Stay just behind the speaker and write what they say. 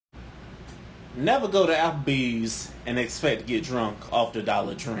Never go to Applebee's and expect to get drunk off the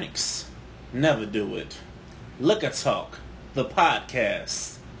dollar drinks. Never do it. Liquor Talk, the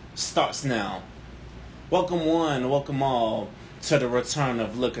podcast, starts now. Welcome one, welcome all to the return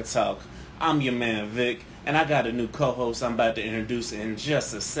of Liquor Talk. I'm your man Vic, and I got a new co-host I'm about to introduce in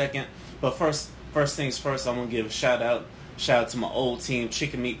just a second. But first things first, I'm going to give a shout out to my old team,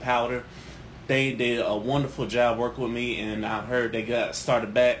 Chicken Meat Powder. They did a wonderful job working with me, and I heard they got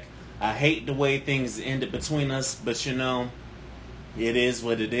started back. I hate the way things ended between us, but you know, it is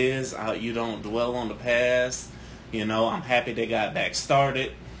what it is. You don't dwell on the past. You know, I'm happy they got back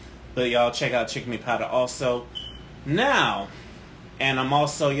started. But y'all check out Chicken Meat Powder also. Now, and I'm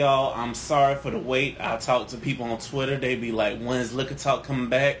sorry for the wait. I talk to people on Twitter. They be like, when's Liquor Talk coming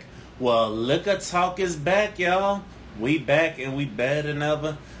back? Well, Liquor Talk is back, y'all. We back and we better than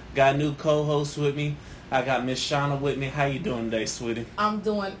ever. Got a new co-host with me. I got Miss Shauna with me. How you doing today, sweetie? I'm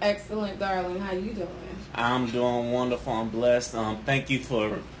doing excellent, darling. How you doing? I'm doing wonderful. I'm blessed. Thank you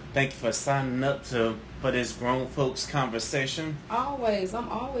for signing up for this grown folks conversation. Always. I'm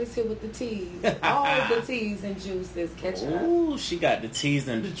always here with the teas. All the teas and juices. Catch up. Ooh, she got the teas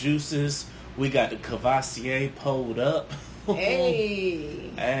and the juices. We got the Cavassier pulled up.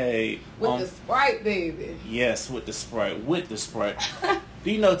 Hey. With the Sprite, baby. Yes, with the Sprite. Do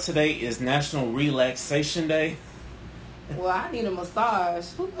you know today is National Relaxation Day? Well, I need a massage.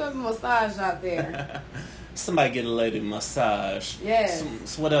 Who put a massage out there? Somebody get a lady massage. Yes.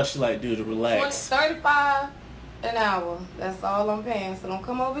 So what else you like to do to relax? $35 an hour. That's all I'm paying. So don't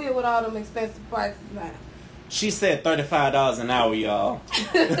come over here with all them expensive prices now. She said $35 an hour, y'all.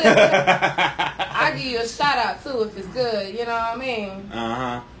 I give you a shout out too if it's good. You know what I mean?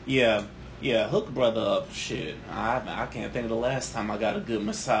 Yeah, hook a brother up. Shit, I can't think of the last time I got a good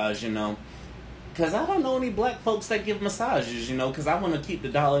massage, you know. Because I don't know any black folks that give massages, you know, because I want to keep the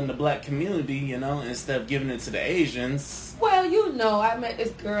dollar in the black community, you know, instead of giving it to the Asians. Well, you know, I met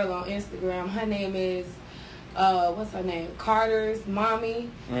this girl on Instagram. Her name is, what's her name? Carter's Mommy.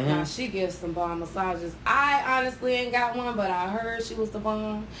 Mm-hmm. Now, she gives some bomb massages. I honestly ain't got one, but I heard she was the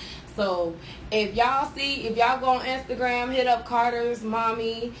bomb. So, if y'all go on Instagram, hit up Carter's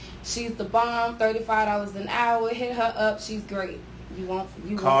Mommy. She's the bomb, $35 an hour. Hit her up. She's great.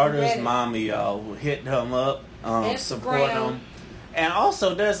 Carter's Mommy, y'all. Hit them up. Support them. And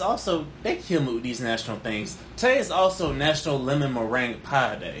also, they kill me with these national things. Today is also National Lemon Meringue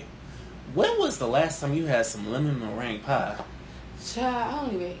Pie Day. When was the last time you had some lemon meringue pie? Child, I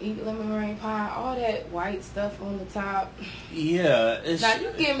don't even eat lemon meringue pie. All that white stuff on the top. Yeah. Now,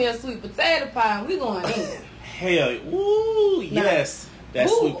 you give me a sweet potato pie and we going in. Hell, ooh, yes. That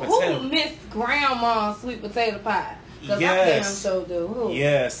sweet potato. Who missed grandma's sweet potato pie? Because yes. I damn sure do. Who?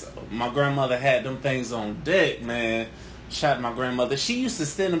 Yes. My grandmother had them things on deck, man. Shout out to my grandmother. She used to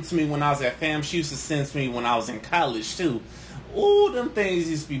send them to me when I was at fam. She used to send them to me when I was in college, too. Ooh, them things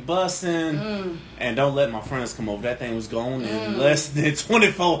used to be busting. And don't let my friends come over. That thing was gone in less than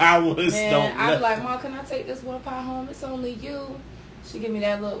 24 hours. Man, I was like, Mom, can I take this one pie home? It's only you. She give me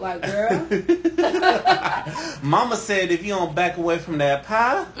that look like, girl. Mama said if you don't back away from that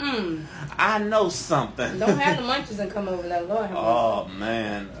pie, I know something. Don't have the munchies and come over that, Lord. Oh,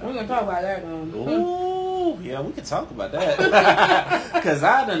 man. We're going to talk about that, though. Ooh, yeah, we can talk about that. Because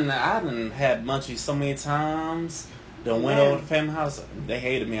I done had munchies so many times. Then went over to the family house. They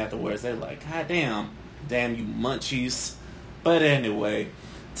hated me afterwards. They were like, God damn you munchies. But anyway,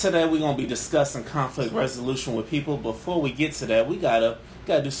 today we're gonna be discussing conflict resolution with people. Before we get to that, we gotta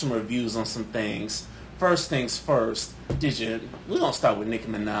do some reviews on some things. First things first. We're gonna start with Nicki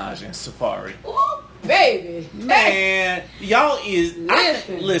Minaj and Safari. Ooh, baby, man, y'all is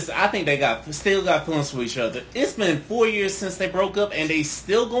listen. I think they still got feelings for each other. It's been 4 years since they broke up, and they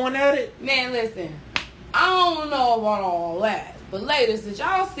still going at it. Man, listen. I don't know about all that. But ladies, did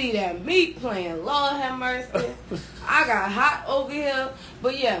y'all see that Meek playing Lord Have Mercy? I got hot over here.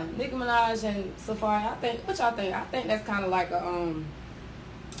 But yeah, Nicki Minaj and Safari, what y'all think? I think that's kind of like a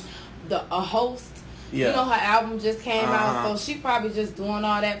host. Yeah. You know, her album just came out, so she probably just doing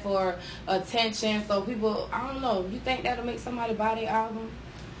all that for attention. So people, I don't know. You think that'll make somebody buy their album?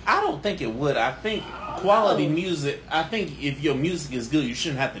 I don't think it would. I think quality music, I think if your music is good, you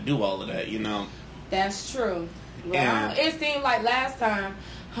shouldn't have to do all of that, you know? That's true. Well, it seemed like last time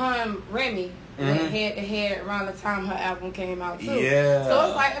her and Remy went head to head around the time her album came out too. Yeah. So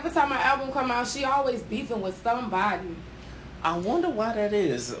it's like every time her album come out, she always beefing with somebody. I wonder why that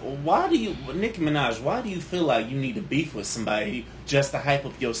is. Nicki Minaj, why do you feel like you need to beef with somebody just to hype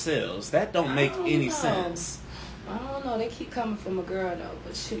up your sales? That don't make any sense. I don't know. They keep coming from a girl though,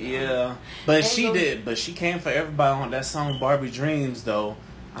 but yeah. But she did. But she came for everybody on that song Barbie Dreams though.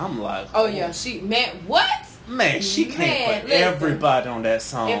 I'm like, oh yeah, what? Man, she came for listen, everybody on that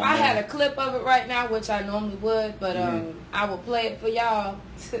song. If I had a clip of it right now, which I normally would, but I would play it for y'all.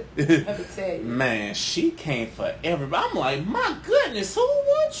 Let me tell you. Man, she came for everybody. I'm like, my goodness, who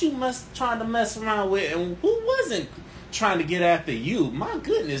was you trying to mess around with, and who wasn't trying to get after you? My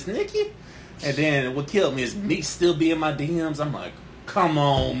goodness, Nikki. And then what killed me is Meek still be in my DMs. I'm like, come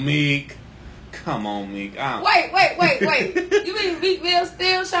on, Meek. Come on, Meek. Wait. You mean Meek Mill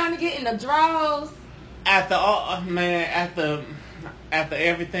still trying to get in the draws? After all, man, after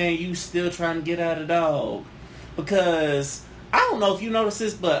everything, you still trying to get out of dog. Because I don't know if you noticed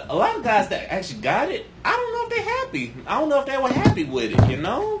this, but a lot of guys that actually got it, I don't know if they're happy. I don't know if they were happy with it, you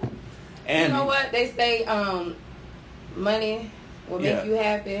know? And you know what? They say money will make you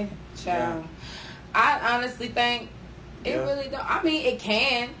happy. Child. Yeah. I honestly think it really don't. I mean, it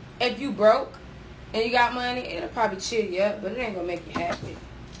can. If you broke and you got money, it'll probably cheer you up, but it ain't going to make you happy.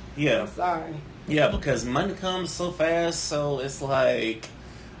 Yeah. I'm sorry. Yeah, because money comes so fast, so it's like,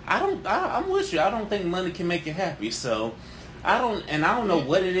 I'm with you. I don't think money can make you happy, so I don't know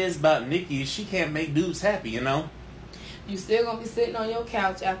what it is about Nikki. She can't make dudes happy, you know? You still gonna be sitting on your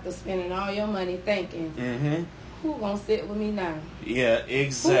couch after spending all your money thinking, who gonna sit with me now? Yeah,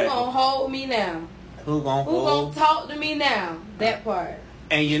 exactly. Who gonna hold me now? Who gonna talk to me now? That part.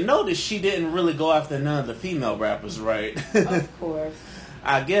 And you notice she didn't really go after none of the female rappers, right? Of course.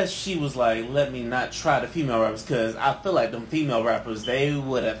 I guess she was like, let me not try the female rappers, because I feel like them female rappers, they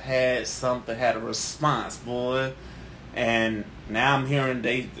would have had a response, boy. And now I'm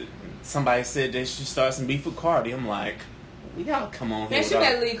hearing somebody said they should start some beef with Cardi. I'm like, y'all come on here. Man, she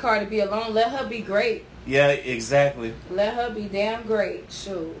better leave Cardi B alone. Let her be great. Yeah, exactly. Let her be damn great.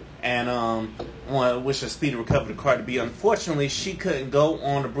 Sure. And I want to wish her speedy recovery to Cardi B. Unfortunately, she couldn't go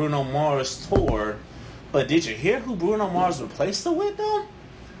on the Bruno Mars tour. But did you hear who Bruno Mars replaced her with, though?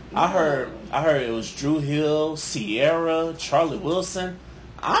 I heard it was Drew Hill, Sierra, Charlie Wilson.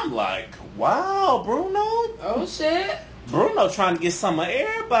 I'm like, wow, Bruno. Oh, shit. Bruno trying to get some of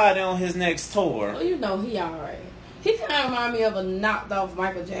everybody on his next tour. Well, you know he all right. He kind of remind me of a knocked off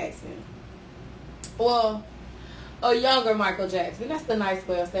Michael Jackson. Well, a younger Michael Jackson. That's the nice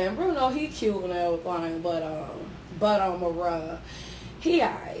way of saying. Bruno, he cute and everything, but Mariah, he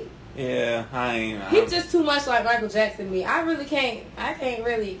all right. Yeah, He's just too much like Michael Jackson to me. I can't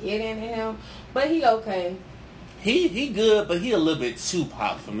really get into him, but he okay. He good, but he a little bit too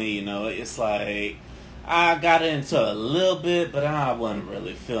pop for me, you know. It's like I got into a little bit, but I wasn't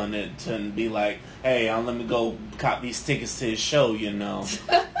really feeling it to be like, hey, let me go cop these tickets to his show, you know.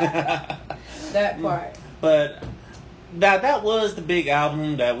 That part. But that was the big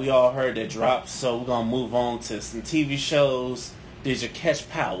album that we all heard that dropped, so we're going to move on to some TV shows. Did you catch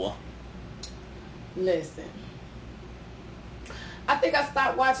Power? Listen. I think I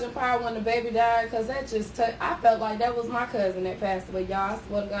stopped watching Power when the baby died because that just I felt like that was my cousin that passed away. Y'all, I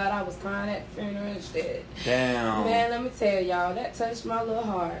swear to God, I was crying at the funeral and shit. Damn. Man, let me tell y'all, that touched my little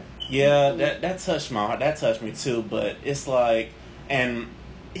heart. Yeah, that touched my heart. That touched me too, but it's like, and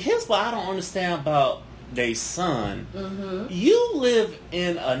here's what I don't understand about their son. Mm-hmm. You live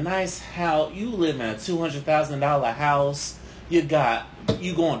in a nice house. You live in a $200,000 house. You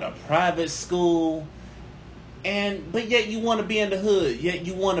going to private school, but yet you want to be in the hood. Yet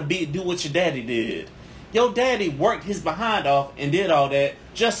you want to do what your daddy did. Your daddy worked his behind off and did all that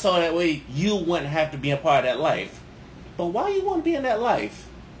just so that way you wouldn't have to be a part of that life. But why you want to be in that life?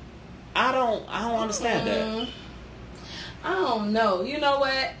 I don't understand that. I don't know. You know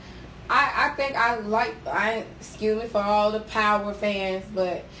what? I think excuse me for all the Power fans,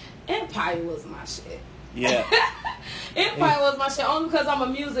 but Empire was my shit. Yeah. Empire was my shit only because I'm a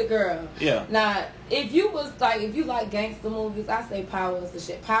music girl. Yeah. Now, if you like gangster movies, I say Power is the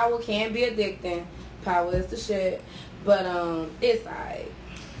shit. Power can be addicting. Power is the shit. But it's alright.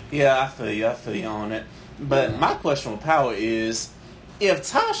 Yeah, I feel you on it. But my question with Power is, if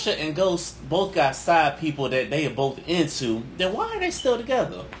Tasha and Ghost both got side people that they are both into, then why are they still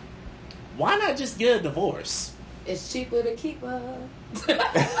together? Why not just get a divorce? It's cheaper to keep her.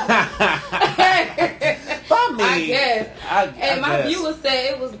 I guess. My viewers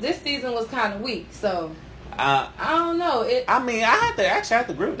said this season was kind of weak, so I don't know. I have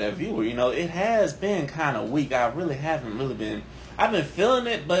to agree with that viewer. You know, it has been kind of weak. I really haven't really been. I've been feeling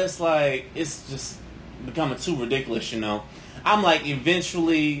it, but it's like it's just becoming too ridiculous. You know, I'm like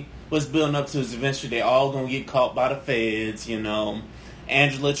eventually what's building up to is eventually they all gonna get caught by the feds. You know,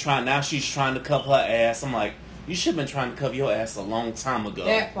 Angela she's trying to cover her ass. I'm like, you should have been trying to cover your ass a long time ago.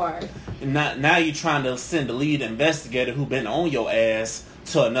 That part. And now you're trying to send the lead investigator who been on your ass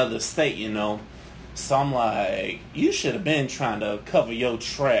to another state, you know. So I'm like, you should have been trying to cover your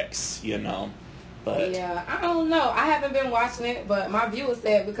tracks, you know. But yeah, I don't know. I haven't been watching it, but my viewer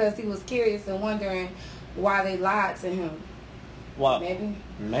said because he was curious and wondering why they lied to him. Well,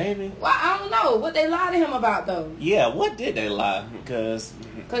 maybe. Well, I don't know what they lied to him about though. Yeah, what did they lie? Because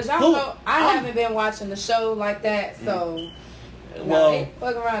y'all know I haven't been watching the show like that, so. Well, they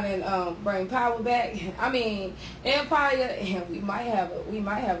fuck around and bring power back. I mean, Empire. We might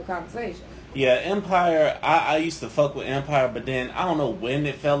have a conversation. Yeah, Empire. I used to fuck with Empire, but then I don't know when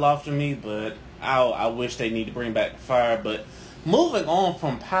it fell off to me. But I wish they need to bring back the fire. But moving on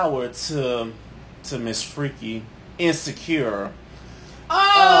from Power to Miss Freaky, Insecure.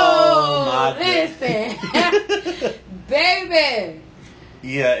 Oh my listen, baby.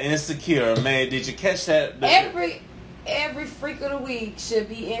 Yeah, Insecure, man. Did you catch that? Every freak of the week should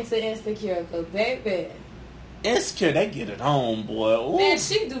be into Insecure, cause baby, Insecure, they get it on, boy. Ooh. Man,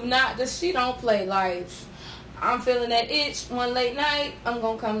 she don't play life. I'm feeling that itch one late night. I'm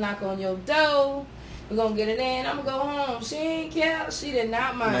gonna come knock on your door. We're gonna get it in. I'm gonna go home. She ain't care. She did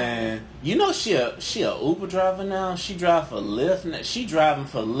not mind. Man, you know she a Uber driver now. She drive for Lyft. She driving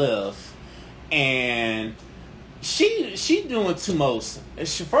for Lyft, and she doing too most.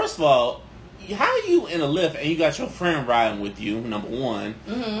 First of all, how you in a Lyft and you got your friend riding with you, number one.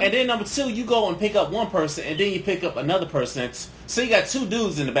 Mm-hmm. And then number two, you go and pick up one person and then you pick up another person. So you got two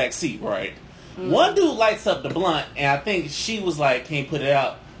dudes in the back seat, right? Mm-hmm. One dude lights up the blunt and I think she was like, can't put it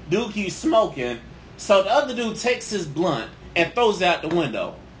out. Dude keeps smoking. So the other dude takes his blunt and throws it out the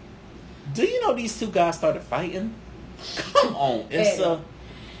window. Do you know these two guys started fighting? Come on.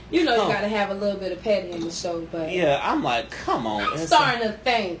 You know you gotta have a little bit of petty in the show, but yeah, I'm like, come on. I'm starting to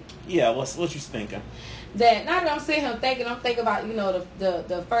think. Yeah, what you thinking? That now that I'm sitting here thinking, I'm thinking about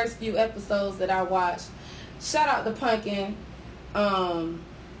the first few episodes that I watched. Shout out to Pumpkin, Fun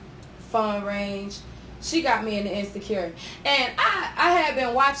Range. She got me into Insecure, and I had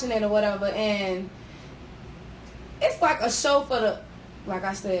been watching it or whatever, and it's like a show for the, like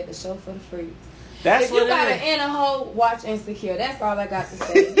I said, the show for the freaks. That's if you got an inner hole, watch Insecure. That's all I got to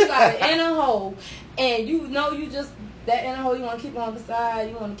say. You got an inner hole, and you know you just, that inner hole, you want to keep her on the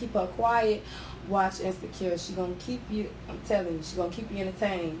side, you want to keep her quiet, watch Insecure. She going to keep you, I'm telling you, she going to keep you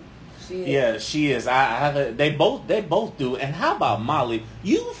entertained. She is. Yeah, she is. They both do. And how about Molly?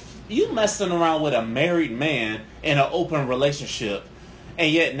 You messing around with a married man in an open relationship,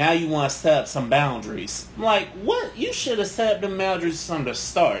 and yet now you want to set up some boundaries. I'm like, what? You should have set up the boundaries from the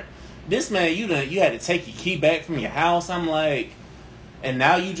start. This man, you had to take your key back from your house. I'm like, and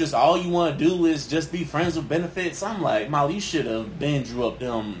now you just, all you want to do is just be friends with benefits. I'm like, Molly, you should have been drew up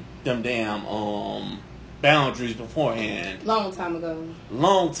them damn boundaries beforehand. Long time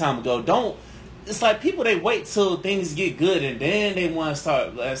ago. Don't. It's like people, they wait till things get good and then they want to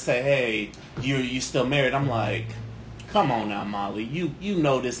start. Let's say, hey, you still married. I'm like, come on now, Molly. You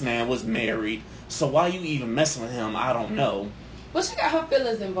know this man was married, so why you even messing with him? I don't know. Well, she got her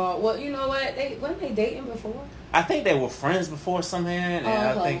feelings involved. Well, you know what? Weren't they dating before? I think they were friends before somehow, and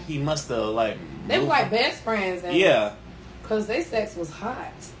I think he must have like. They were like best friends. Yeah. Cause their sex was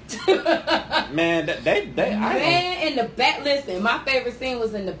hot. Man, man, in the back. Listen, my favorite scene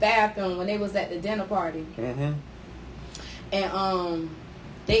was in the bathroom when they was at the dinner party. Mm-hmm. And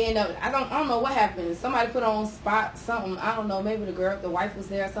they end up. I don't know what happened. Somebody put on spot something. I don't know. Maybe the wife was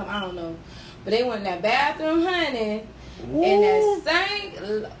there or something. I don't know. But they went in that bathroom, honey. Woo. And that same,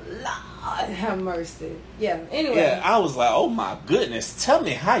 Lord have mercy. Yeah. Anyway. Yeah, I was like, oh my goodness, tell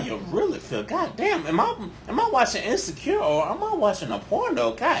me how you really feel. God damn, am I watching Insecure or am I watching a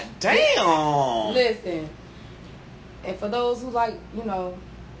porno? God damn. Listen, and for those who like,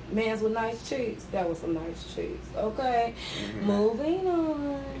 mans with nice cheeks, that was some nice cheeks. Okay, moving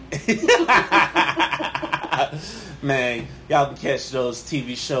on. Man, y'all can catch those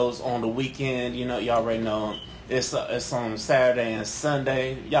TV shows on the weekend. Y'all already know. It's on Saturday and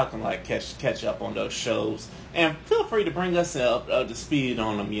Sunday. Y'all can catch up on those shows, and feel free to bring us up to speed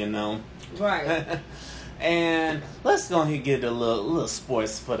on them. Right. And let's go ahead and get a little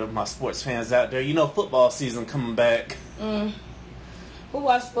sports for my sports fans out there. Football season coming back. Who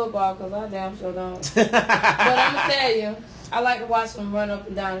watch football? Because I damn sure don't. But I'm gonna tell you, I like to watch them run up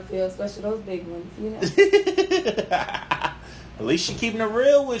and down the field, especially those big ones. At least she keeping it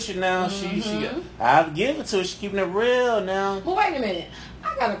real with you now. Mm-hmm. I've given it to her. She keeping it real now. But wait a minute.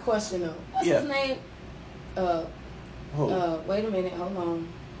 I got a question though. What's his name? Wait a minute. Hold on.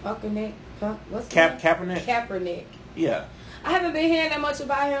 Kaepernick. What's his name? Kaepernick. Kaepernick. Yeah. I haven't been hearing that much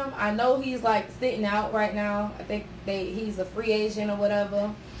about him. I know he's like sitting out right now. I think he's a free agent or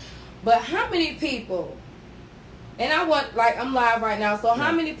whatever. But how many people And I'm live right now. So how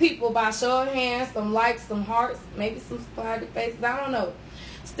Yeah. many people, by show of hands, some likes, some hearts, maybe some smiley faces, I don't know,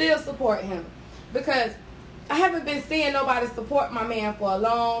 still support him? Because I haven't been seeing nobody support my man for a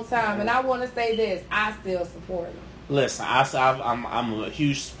long time. And I want to say this, I still support him. Listen, I'm a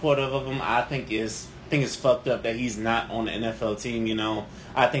huge supporter of him. I think it's fucked up that he's not on the NFL team. You know,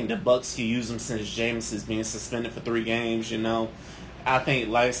 I think the Bucks can use him since Jameis is being suspended for 3 games. You know, I think,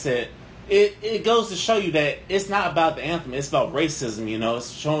 like I said, it goes to show you that it's not about the anthem. It's about racism. You know,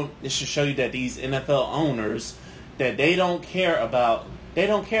 it should show you that these NFL owners, that they don't care about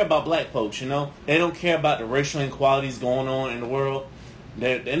black folks. You know, they don't care about the racial inequalities going on in the world.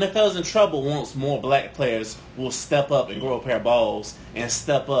 The NFL's in trouble once more black players will step up and grow a pair of balls and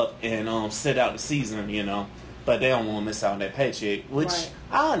step up and sit out the season, you know. But they don't want to miss out on that paycheck, which Right.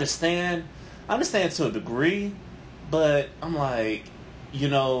 I understand. I understand to a degree, but I'm like, you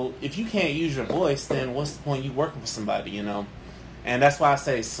know, if you can't use your voice, then what's the point you working for somebody, you know? And that's why I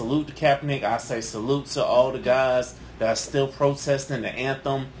say salute to Kaepernick. I say salute to all the guys that are still protesting the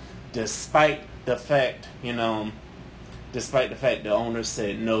anthem, despite the fact, the owners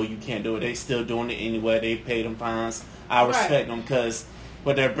said, no, you can't do it. They still doing it anyway. They paid them fines. I respect them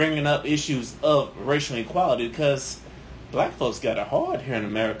but they're bringing up issues of racial equality because black folks got it hard here in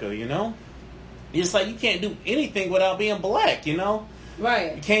America, you know? It's like you can't do anything without being black, you know?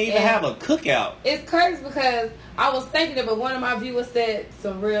 Right. You can't even have a cookout. It's crazy because I was thinking it, but one of my viewers said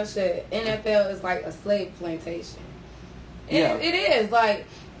some real shit. NFL is like a slave plantation. And it is. Like,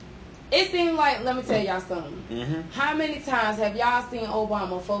 it seemed like, let me tell y'all something. Mm-hmm. How many times have y'all seen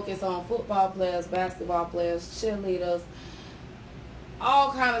Obama focus on football players, basketball players, cheerleaders,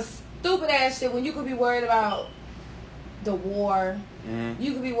 all kind of stupid ass shit when you could be worried about the war? Mm-hmm.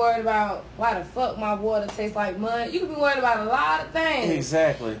 You could be worried about why the fuck my water tastes like mud. You could be worried about a lot of things.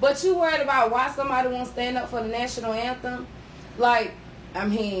 Exactly. But you worried about why somebody won't stand up for the national anthem? Like, I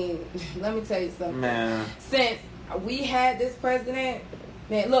mean, let me tell you something. Man. Since we had this president,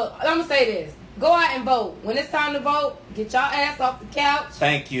 man, look, I'm going to say this. Go out and vote. When it's time to vote, get y'all ass off the couch.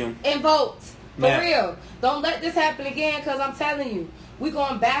 Thank you. And vote. For Man. real. Don't let this happen again because I'm telling you, we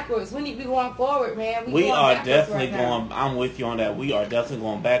going backwards. We need to be going forward, man. We going are backwards definitely right now. going. I'm with you on that. We are definitely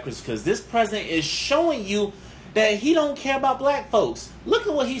going backwards because this president is showing you that he don't care about black folks. Look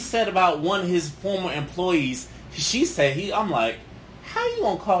at what he said about one of his former employees. She said I'm like, how you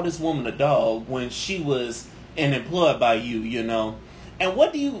gonna call this woman a dog when she was employed by you? You know. And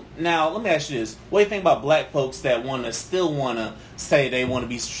what do you now? Let me ask you this: what do you think about black folks that still want to say they want to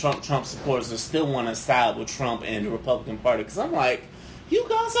be Trump supporters or still want to side with Trump and the Republican Party? Because I'm like, you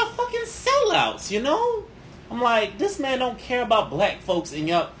guys are fucking sellouts, you know? I'm like, this man don't care about black folks, and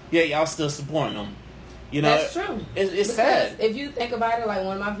y'all still supporting them. You know, that's true. It's sad. If you think about it, like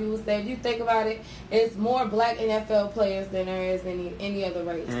one of my viewers said, if you think about it, it's more black NFL players than there is any other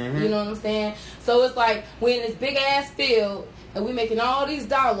race. Mm-hmm. You know what I'm saying? So it's like we're in this big ass field and we making all these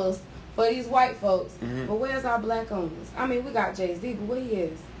dollars for these white folks. Mm-hmm. But where's our black owners? I mean, we got Jay-Z, but where he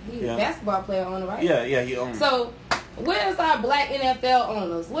is? He's a basketball player owner, right? Yeah, he owns. So where's our black NFL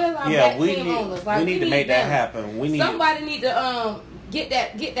owners? Where's our black team owners? Like, we need to make that them. happen. Somebody need to get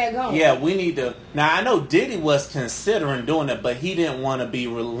that going. Yeah, we need to. Now I know Diddy was considering doing it, but he didn't want to be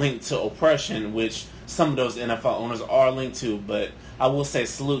linked to oppression, which some of those NFL owners are linked to. But I will say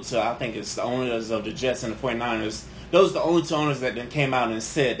salute to, I think it's the owners of the Jets and the 49ers. Those are the only two owners that then came out and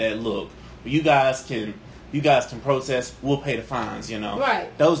said that, look, you guys can protest, we'll pay the fines, you know.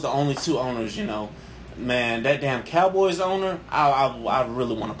 Right. Those are the only two owners, you know. Man, that damn Cowboys owner, I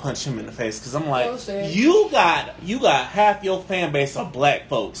really want to punch him in the face because I'm like, you got half your fan base of black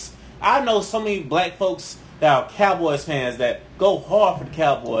folks. I know so many black folks that are Cowboys fans that go hard for the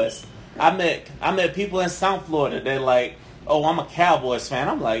Cowboys. I met people in South Florida. They're like, oh, I'm a Cowboys fan.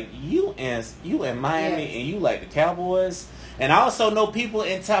 I'm like, you in Miami and you like the Cowboys. And I also know people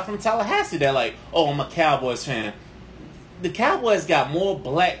from Tallahassee that like, oh, I'm a Cowboys fan. The Cowboys got more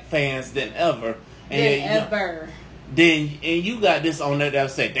black fans than ever. And you got this on there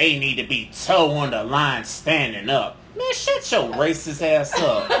that said they need to be toe on the line standing up. Man, shut your racist ass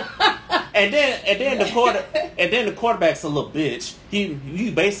up. and then the quarterback's a little bitch.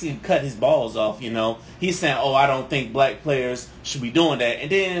 He basically cut his balls off, you know. He's saying, oh, I don't think black players should be doing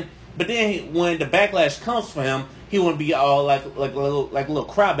that. But then when the backlash comes for him, he want to be all like a little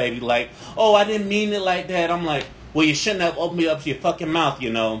crybaby, like, oh, I didn't mean it like that. I'm like, well, you shouldn't have opened up your fucking mouth, you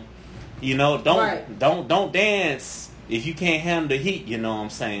know. You know, don't dance if you can't handle the heat. You know what I'm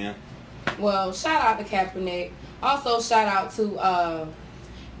saying? Well, shout out to Kaepernick. Also, shout out to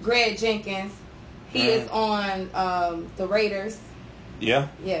Greg Jenkins. He is on the Raiders. Yeah.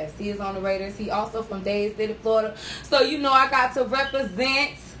 Yes, he is on the Raiders. He also from Dade City, Florida. So you know I got to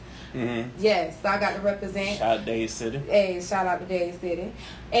represent. Mm-hmm. Yes, I got to represent. Shout out Dade City. Hey, shout out to Dade City.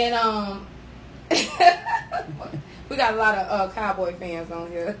 And we got a lot of Cowboy fans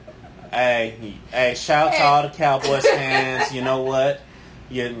on here. Hey, shout out to all the Cowboys fans. You know what?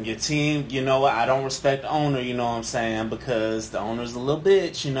 Your team, you know what? I don't respect the owner, you know what I'm saying? Because the owner's a little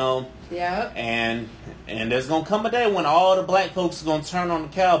bitch, you know? Yep. And there's going to come a day when all the black folks are going to turn on the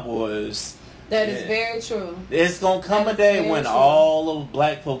Cowboys. That is very true. It's going to come a day when all of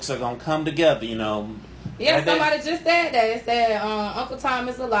black folks are going to come together, you know? Yeah, somebody just said that. It said Uncle Tom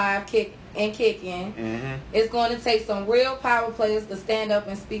is alive, kicking. Mm-hmm. It's going to take some real power players to stand up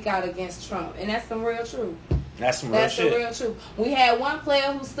and speak out against Trump. And that's some real truth. That's some real shit. That's the real truth. We had one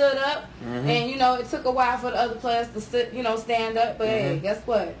player who stood up, and you know it took a while for the other players to stand up. But hey, guess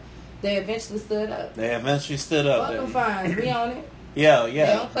what? They eventually stood up. Fuck them fines. We on it. Yeah. They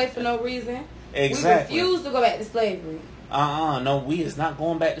don't play for no reason. Exactly. We refuse to go back to slavery. No, we is not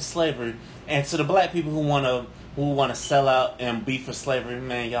going back to slavery. And to the black people who wanna sell out and be for slavery,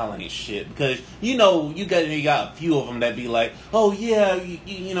 man, y'all ain't shit. Because you know you got a few of them that be like, oh yeah,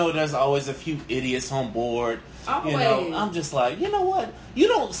 you know, there's always a few idiots on board. Always. You know, I'm just like, you know what? You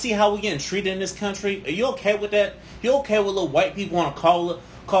don't see how we getting treated in this country. Are you okay with that? You okay with little white people want to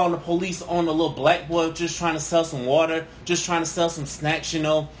calling the police on a little black boy just trying to sell some water, just trying to sell some snacks, you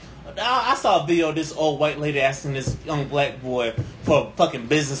know? I saw a video of this old white lady asking this young black boy for a fucking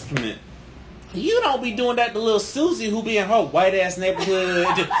business permit. You don't be doing that to little Susie who be in her white ass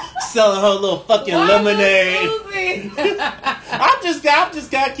neighborhood selling her little fucking lemonade. I'm just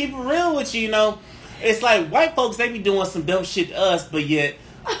gotta keep it real with you, you know. It's like white folks, they be doing some dumb shit to us, but yet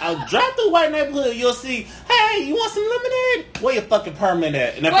I'll drive through a white neighborhood, you'll see, hey, you want some lemonade? Where your fucking permit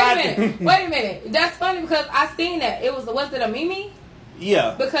at? And wait a minute. That's funny because I seen that. Was it a Mimi?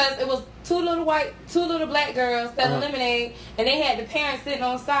 Yeah. Because it was two little black girls selling lemonade, and they had the parents sitting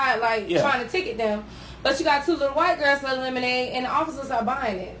on the side trying to ticket them. But you got two little white girls selling lemonade, and the officers are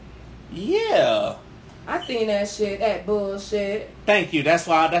buying it. Yeah. I seen that shit, that bullshit. Thank you. That's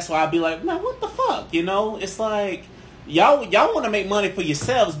why I be like, man, what the fuck? You know, it's like y'all want to make money for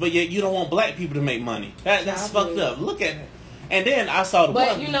yourselves, but yet you don't want black people to make money. That's fucked up. Look at it. And then I saw the.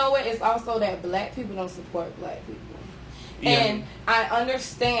 But you know what? It's also that black people don't support black people. Yeah. And I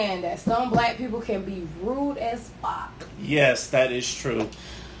understand that some black people can be rude as fuck. Yes, that is true.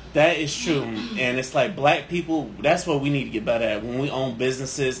 That is true. And it's like black people, that's what we need to get better at. When we own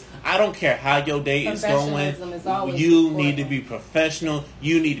businesses, I don't care how your day is going. You need to be professional.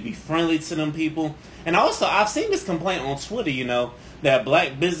 You need to be friendly to them people. And also, I've seen this complaint on Twitter, you know, that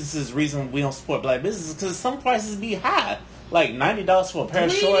black businesses, reason we don't support black businesses because some prices be high. Like $90 for a pair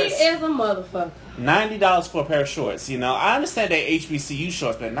of shorts. He is a motherfucker. $90 for a pair of shorts, you know. I understand they HBCU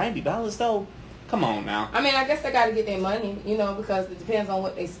shorts, but $90 though? Come on now. I mean, I guess they got to get their money, you know, because it depends on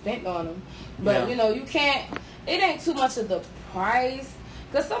what they spent on them. But, you know, you can't, it ain't too much of the price.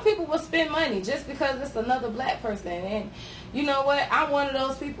 Because some people will spend money just because it's another black person. And you know what? I'm one of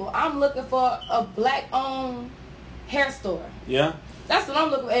those people. I'm looking for a black-owned hair store. Yeah. That's what I'm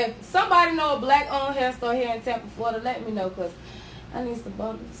looking for. If somebody know a black-owned hair store here in Tampa, Florida, let me know because I need some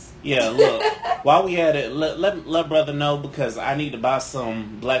bundles. Yeah, look, while we at it, let brother know because I need to buy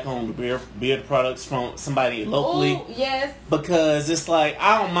some black-owned beard products from somebody locally. Ooh, yes. Because it's like,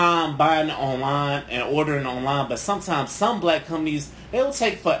 I don't mind buying it online and ordering online, but sometimes some black companies, they will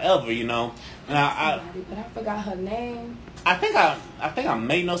take forever, you know. And but I forgot her name. I think I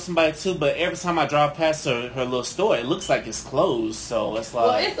may know somebody too, but every time I drive past her little store, it looks like it's closed. So it's like,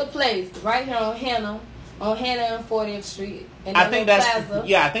 well, it's a place right here on Hannah and 40th Street. I think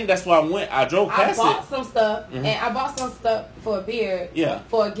that's where I went. I drove past it. I bought some stuff, and I bought some stuff for a beard,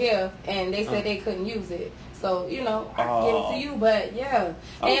 for a gift, and they said they couldn't use it. So you know, I can give it to you, but yeah,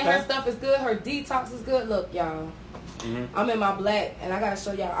 and her stuff is good. Her detox is good. Look, y'all. I'm in my black, and I gotta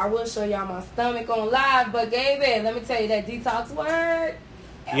show y'all. I will show y'all my stomach on live, but Gabe, let me tell you that detox word.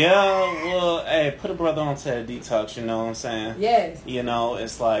 Yeah, well, hey, put a brother on to that detox. You know what I'm saying? Yes. You know,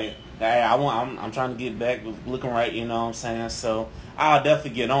 it's like, hey, I'm trying to get back looking right. You know what I'm saying? So I'll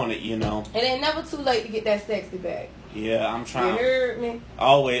definitely get on it. You know. It ain't never too late to get that sexy back. Yeah, I'm trying. You heard me?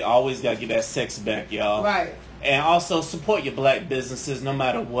 Always gotta get that sexy back, y'all. Right. And also support your black businesses, no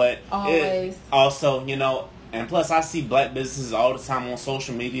matter what. Always. Also, you know. And plus, I see black businesses all the time on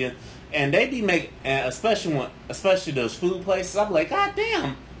social media, and they be making, especially those food places. I'm like, God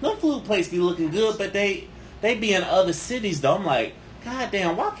damn, them food places be looking good, but they be in other cities though. I'm like, God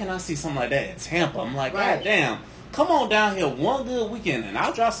damn, why can't I see something like that in Tampa? I'm like, God damn, come on down here one good weekend, and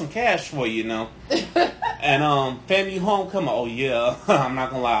I'll drop some cash for you, you know. And family homecoming, oh yeah, I'm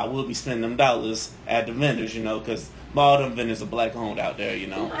not gonna lie, I will be spending them dollars at the vendors, you know, because all them vendors are black owned out there, you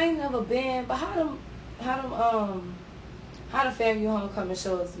know. I ain't never been, but how the family homecoming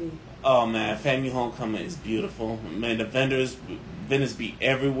shows be? Oh man, family homecoming is beautiful. Man, the vendors be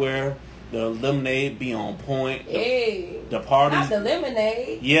everywhere. The lemonade be on point. The parties. Not the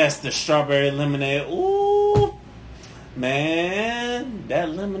lemonade. Yes, the strawberry lemonade. Ooh, man, that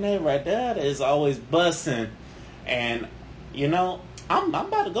lemonade right there is always busting. And you know, I'm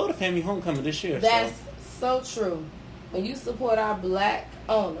about to go to family homecoming this year. That's so true. When you support our black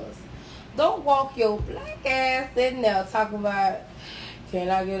owners, don't walk your black ass sitting there talking about, can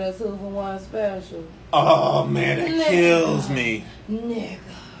I get a 2-for-1 special? Oh man, that kills me. Nigga.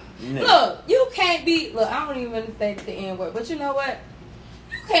 Look, you can't be, I don't even say the N word, but you know what?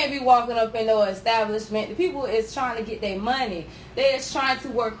 You can't be walking up in no establishment. The people is trying to get their money. They is trying to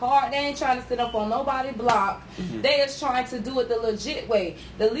work hard. They ain't trying to sit up on nobody's block. Mm-hmm. They is trying to do it the legit way.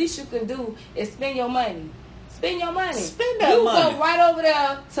 The least you can do is spend your money. Spend your money. Spend that money. You go right over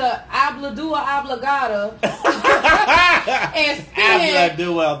there to Habla Dua Oblongata and spend. Habla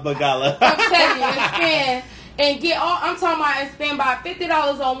Dua Oblongata. I'm telling you, and spend. And get all, I'm talking about, and spend about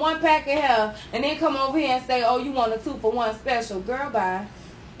 $50 on one pack of hair, and then come over here and say, oh, you want a 2-for-1 special. Girl, bye.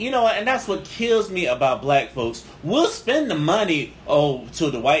 You know what, and that's what kills me about black folks. We'll spend the money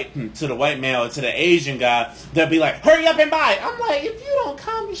to the white man or to the Asian guy. They'll be like, hurry up and buy it. I'm like, if you don't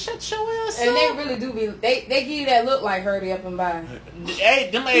come, you shut your ass up. And they really do be, they give you that look like hurry up and buy.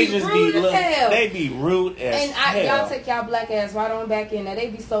 Hey, them Asians they be rude as hell. And y'all take y'all black ass right on back in there. They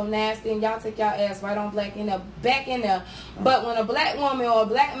be so nasty, and y'all take y'all ass right on back in there. But when a black woman or a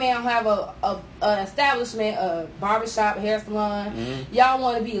black man have a establishment, a barbershop, hair salon, y'all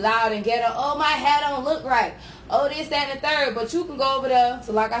want to be loud and get oh, my hair don't look right. Oh, this, that, and the third. But you can go over there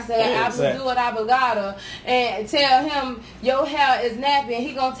to, like I said, Habla Dua Oblongata and tell him your hair is nappy, and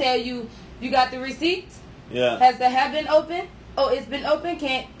he gonna tell you, you got the receipt? Yeah. Has the hair been open? Oh, it's been open?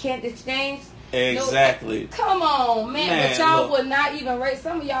 Can't exchange? Exactly. No, come on, man. But y'all would not even raise,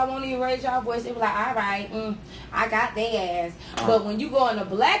 some of y'all won't even raise y'all voice. They be like, all right, I got their ass. But when you go in a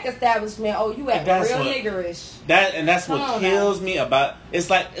black establishment, oh, you act real niggerish. That's what kills me about, it's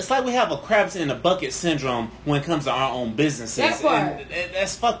like we have a crabs in a bucket syndrome when it comes to our own businesses. That's right. And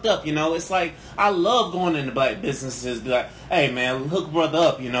that's fucked up, you know. It's like, I love going into black businesses, be like, hey man, hook a brother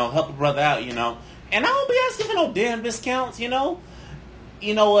up, you know, help a brother out, you know. And I don't be asking for no damn discounts, you know.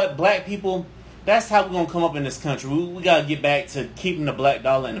 You know what, black people, that's how we're going to come up in this country. We got to get back to keeping the black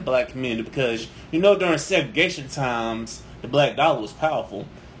dollar in the black community, because, you know, during segregation times, the black dollar was powerful.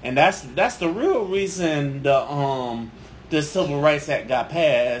 And that's the real reason the Civil Rights Act got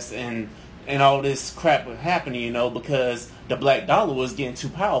passed and all this crap was happening, you know, because the black dollar was getting too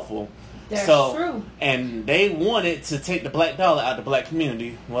powerful. That's true. And they wanted to take the black dollar out of the black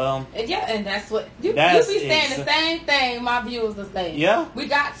community. Well, yeah, and that's what you be saying the same thing. My viewers are saying. Yeah, we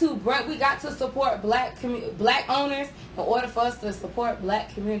got to support black owners in order for us to support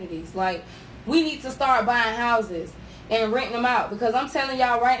black communities. Like, we need to start buying houses and renting them out, because I'm telling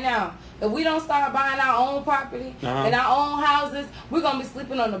y'all right now, if we don't start buying our own property and our own houses, we're going to be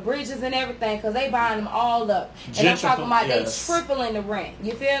sleeping on the bridges and everything, because they buying them all up. And I'm talking about they tripling the rent.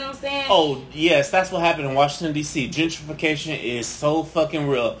 You feel what I'm saying? Oh, yes, that's what happened in Washington, D.C. Gentrification is so fucking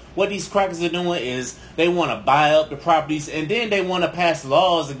real. What these crackers are doing is they want to buy up the properties, and then they want to pass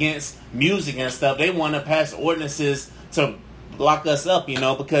laws against music and stuff. They want to pass ordinances to lock us up, you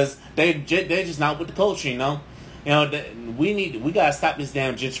know, because they're just not with the culture, you know. You know, we gotta stop this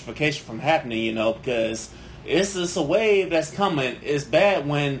damn gentrification from happening, you know, because it's just a wave that's coming. It's bad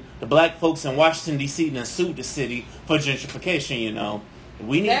when the black folks in Washington D.C. done sued the city for gentrification, you know.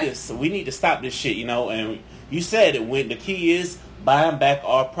 We need to stop this shit, you know. And you said it, when the key is buying back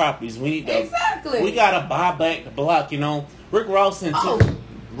our properties. We gotta buy back the block, you know. Rick Ross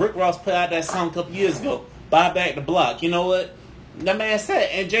put out that song a couple years ago, "Buy Back the Block." You know what that man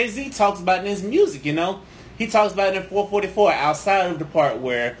said, and Jay-Z talks about it in his music, you know. He talks about it in 444, outside of the part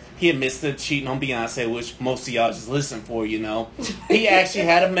where he admits to cheating on Beyonce, which most of y'all just listen for, you know. He actually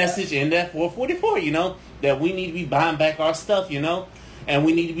had a message in that 444, you know, that we need to be buying back our stuff, you know. And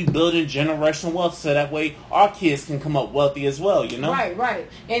we need to be building generational wealth so that way our kids can come up wealthy as well, you know. Right.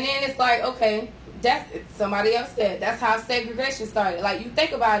 And then it's like, okay, that's somebody else said. That's how segregation started. Like, you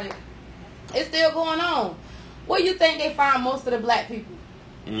think about it, it's still going on. Where you think they find most of the black people?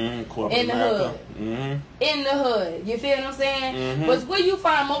 Corporate in the America. hood. In the hood. You feel what I'm saying? But where you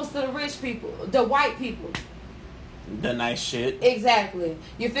find most of the rich people? The white people. The nice shit. Exactly.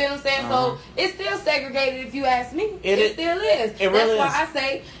 You feel what I'm saying? So it's still segregated, if you ask me. It still is. That's why I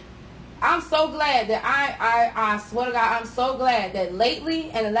say I'm so glad that I swear to God, I'm so glad that lately,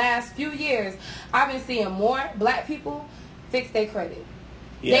 in the last few years, I've been seeing more black people fix their credit.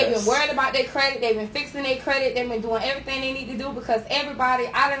 Yes. They've been worried about their credit. They've been fixing their credit. They've been doing everything they need to do because everybody,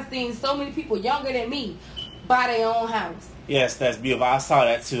 I done seen so many people younger than me buy their own house. Yes, that's beautiful. I saw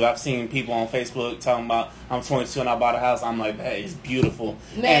that too. I've seen people on Facebook talking about, I'm 22 and I bought a house. I'm like, that is beautiful.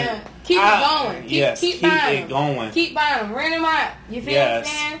 Man, and keep it going. Keep buying it going. Keep buying them. Rent them out. You feel what I'm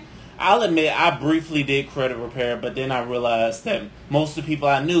saying? I'll admit, I briefly did credit repair, but then I realized that most of the people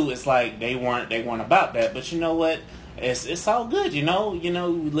I knew, it's like they weren't about that. But you know what? It's all good, you know. We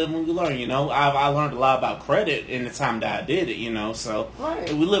live and we learn, you know. I learned a lot about credit in the time that I did it, you know. So right.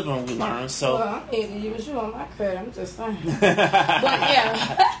 We live and we learn. So I need to use you on my credit. I'm just saying. But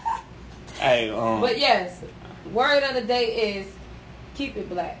yeah. Hey. But yes, word of the day is keep it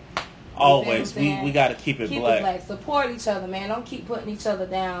black. Always, we got to keep it black. Keep it black. Support each other, man. Don't keep putting each other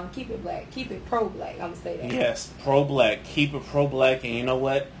down. Keep it black. Keep it pro-black. I'm going to say that. Yes, pro-black. Keep it pro-black. And you know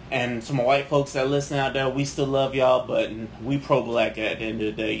what? And to my white folks that listen out there, we still love y'all, but we pro-black at the end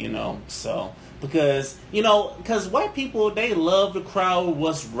of the day, you know. So, because white people, they love the crowd,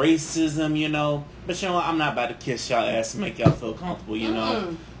 what's racism, you know. But you know what? I'm not about to kiss y'all ass and make y'all feel comfortable, you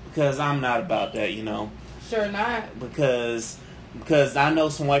know. Because I'm not about that, you know. Sure not. Because I know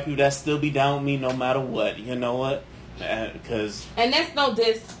some white people that still be down with me no matter what. You know what? And that's no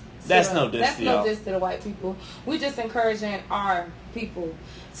diss. That's no diss to the white people. We just encouraging our people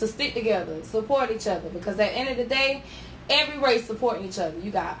to stick together, support each other. Because at the end of the day, every race supporting each other.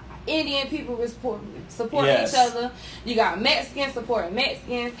 You got Indian people supporting each other. You got Mexicans supporting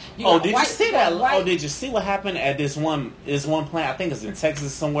Mexicans. Did you see that? Did you see what happened at this one plant? I think it's in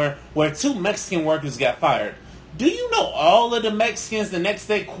Texas somewhere, where 2 Mexican workers got fired. Do you know all of the Mexicans the next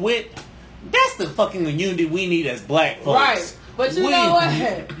day quit? That's the fucking unity we need as black folks. Right. But you know what?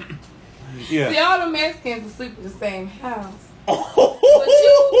 Yeah. See, all the Mexicans will sleep in the same house. But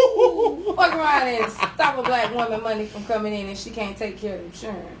you fuck around and stop a black woman money from coming in and she can't take care of the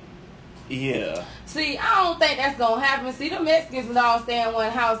children. Yeah. See, I don't think that's gonna happen. See, the Mexicans would all stay in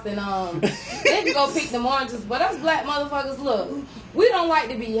one house and they can go pick them oranges. But us black motherfuckers, look, we don't like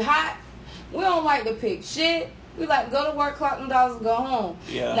to be hot. We don't like to pick shit. We like to go to work, clock them dollars, and go home.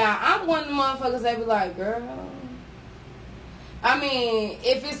 Yeah. Now, I'm one of the motherfuckers that be like, girl. I mean,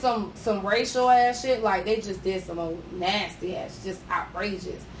 if it's some racial ass shit, like they just did some old nasty ass, just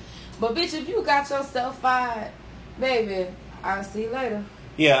outrageous. But bitch, if you got yourself fired, baby, I'll see you later.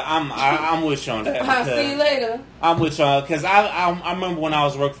 Yeah, I'm with you on that. I'll see you later. I'm with y'all because I remember when I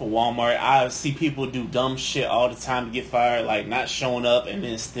was working for Walmart, I see people do dumb shit all the time to get fired, like not showing up and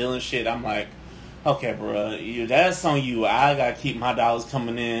then stealing shit. I'm like, okay, bro, that's on you. I gotta keep my dollars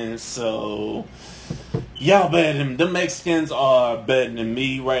coming in, so y'all better than the Mexicans are better than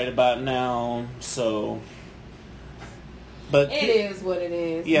me right about now. So, but it is what it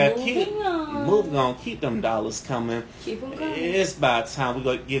is. Yeah, moving on. Keep them dollars coming. Keep them coming. It's about time we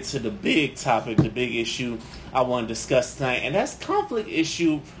gonna get to the big topic, the big issue I want to discuss tonight, and that's conflict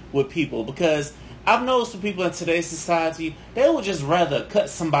issue with people. Because I've noticed with people in today's society, they would just rather cut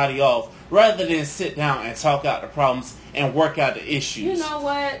somebody off rather than sit down and talk out the problems and work out the issues. You know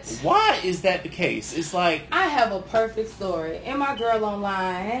what? Why is that the case? It's like, I have a perfect story. And my girl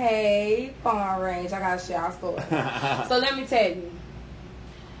online, hey, Farm Range, I gotta share our story. So let me tell you.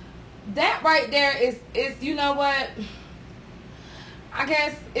 That right there is you know what? I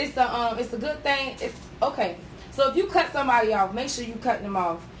guess it's a good thing. It's okay. So if you cut somebody off, make sure you cut them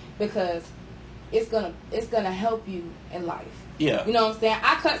off because it's gonna help you in life. Yeah. You know what I'm saying?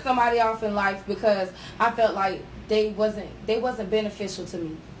 I cut somebody off in life because I felt like they wasn't beneficial to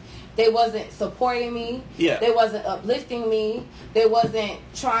me. They wasn't supporting me. Yeah. They wasn't uplifting me. They wasn't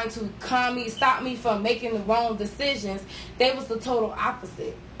trying to calm me, stop me from making the wrong decisions. They was the total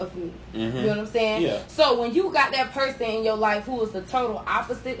opposite of me. Mm-hmm. You know what I'm saying? Yeah. So when you got that person in your life who was the total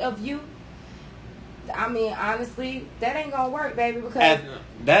opposite of you, I mean, honestly, that ain't gonna work, baby. Because at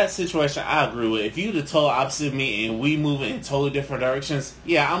that situation, I agree with. If you the total opposite of me and we move in totally different directions,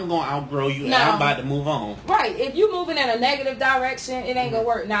 yeah, I'm gonna outgrow you and I'm about to move on. Right. If you moving in a negative direction, it ain't gonna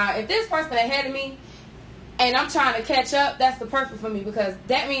work. Now, if this person ahead of me and I'm trying to catch up, that's the perfect for me because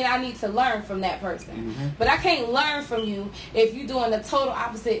that means I need to learn from that person. Mm-hmm. But I can't learn from you if you're doing the total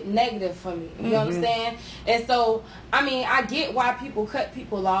opposite negative for me. You know what I'm saying? And so, I mean, I get why people cut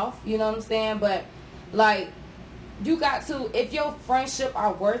people off. You know what I'm saying? But like, you got to, if your friendship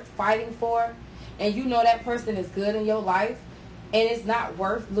are worth fighting for and you know that person is good in your life and it's not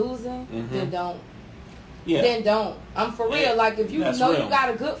worth losing, then don't. Yeah. Then don't. I'm for real. Like, if you know real. you got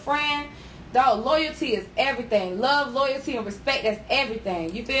a good friend Dog, loyalty is everything. Love, loyalty, and respect, that's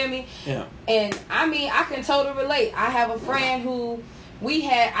everything. You feel me? Yeah. And I mean, I can totally relate. I have a friend who I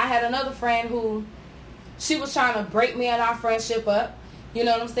had another friend who she was trying to break me and our friendship up. You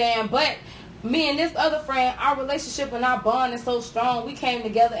know what I'm saying? But me and this other friend, our relationship and our bond is so strong. We came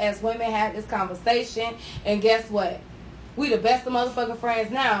together as women, had this conversation, and guess what? We the best of motherfucking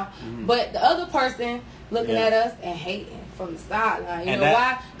friends now. Mm-hmm. But the other person looking at us and hating from the sideline. You know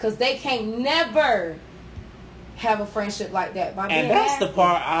why? Because they can't never have a friendship like that. And that's the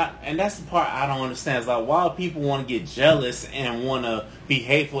part I don't understand. It's like, why do people want to get jealous and want to be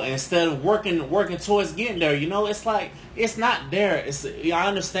hateful instead of working towards getting there? You know, it's like, it's not there. I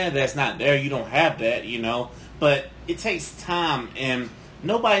understand that it's not there. You don't have that, you know, but it takes time, and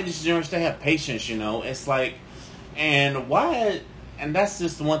nobody in this generation, they have patience, you know. It's like, and why? And that's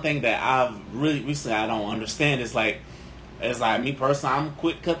just the one thing that I've really recently I don't understand. It's like me personally, I'm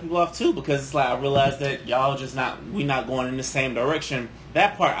quick to cut people off too, because it's like I realize that y'all just we not going in the same direction.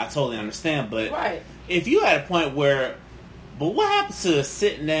 That part I totally understand, but right. If you at a point where, but what happens to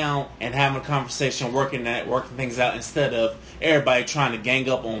sitting down and having a conversation, working things out instead of everybody trying to gang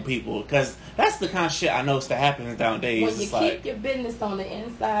up on people? Because that's the kind of shit I notice that happens nowadays. When you keep your business on the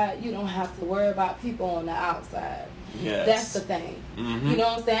inside, you don't have to worry about people on the outside. Yes. That's the thing. Mm-hmm. You know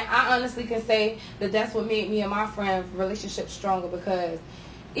what I'm saying? I honestly can say that that's what made me and my friend's relationship stronger, because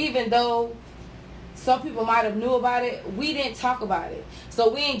even though some people might have knew about it, we didn't talk about it. So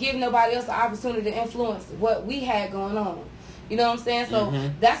we didn't give nobody else the opportunity to influence what we had going on. You know what I'm saying? So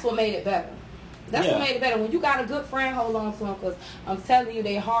that's what made it better. That's what made it better. When you got a good friend, hold on to them, because I'm telling you,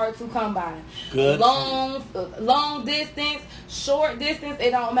 they hard to come by. Good. Long distance, short distance,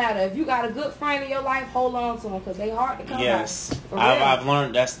 it don't matter. If you got a good friend in your life, hold on to them, because they hard to come by. Yes. I've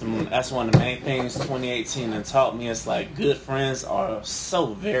learned that's one of the main things 2018 and taught me. It's like, good friends are so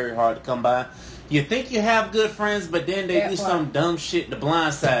very hard to come by. You think you have good friends, but then they do some dumb shit that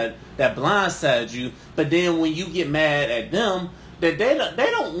blindside you. But then when you get mad at them, that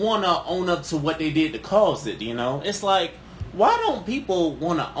they don't want to own up to what they did to cause it, you know? It's like, why don't people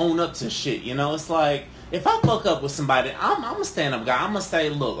want to own up to shit, you know? It's like, if I fuck up with somebody, I'm a stand-up guy. I'm going to say,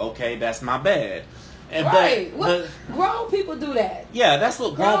 look, okay, that's my bad. And, right. But grown people do that. Yeah, that's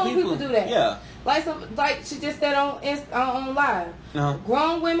what grown people do that. Yeah. Like she just said on live. Uh-huh.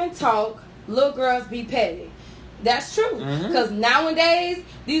 Grown women talk, little girls be petty. That's true. Because nowadays,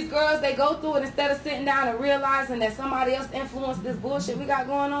 these girls, they go through it instead of sitting down and realizing that somebody else influenced this bullshit we got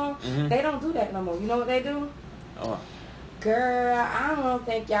going on. They don't do that no more. You know what they do? Oh. Girl, I don't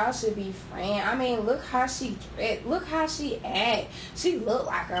think y'all should be friends. I mean, look how she act. She look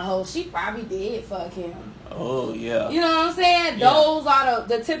like a hoe. She probably did fuck him. Oh, yeah. You know what I'm saying? Yeah. Those are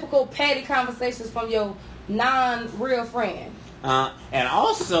the typical petty conversations from your non-real friend. And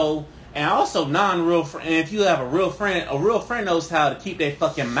also non-real friend. And if you have a real friend knows how to keep their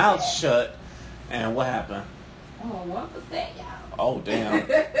fucking mouth shut. And what happened? Oh, 1%, y'all. Oh, damn.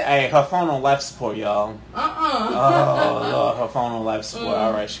 Hey, her phone on life support, y'all. Oh, Lord, her phone on life support.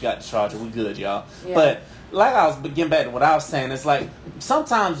 All right, she got the charger. We good, y'all. Yeah. But like I was getting back to what I was saying, it's like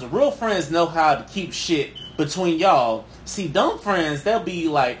sometimes real friends know how to keep shit between y'all. See, dumb friends, they'll be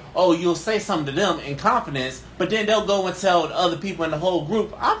like, oh, you'll say something to them in confidence, but then they'll go and tell the other people in the whole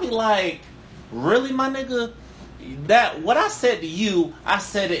group. I'll be like, really, my nigga? That what I said to you, I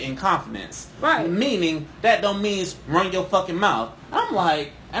said it in confidence. Right. Meaning, that don't mean run your fucking mouth. I'm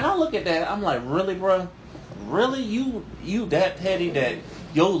like, and I look at that, I'm like, really, bro? Really? You that petty that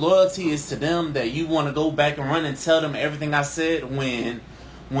your loyalty is to them, that you want to go back and run and tell them everything I said when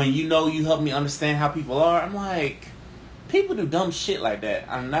you know you helped me understand how people are? I'm like, people do dumb shit like that.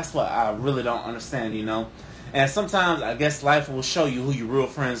 And that's what I really don't understand, you know? And sometimes, I guess life will show you who your real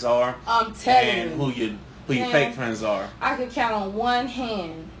friends are. I'm telling you. And who your fake friends are. I could count on one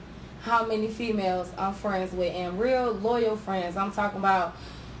hand how many females I'm friends with, and real loyal friends. I'm talking about,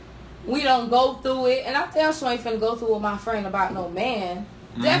 we don't go through it, and I damn sure ain't finna go through with my friend about no man.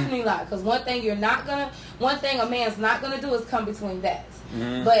 Definitely not, because one thing a man's not gonna do is come between that.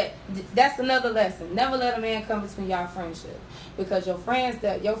 But that's another lesson. Never let a man come between y'all friendship, because your friends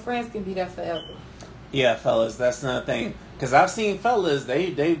can be there forever. Yeah, fellas, that's another thing. Because I've seen fellas,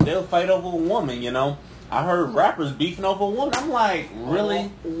 they'll fight over a woman, you know. I heard rappers beefing over a woman. I'm like,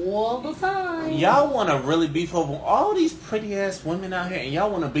 really? All the time. Y'all want to really beef over all these pretty ass women out here, and y'all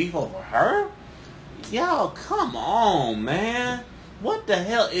want to beef over her? Y'all, come on, man. What the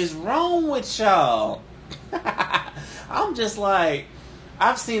hell is wrong with y'all? I'm just like,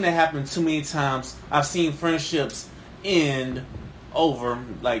 I've seen it happen too many times. I've seen friendships end over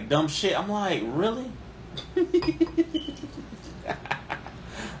like dumb shit. I'm like, really?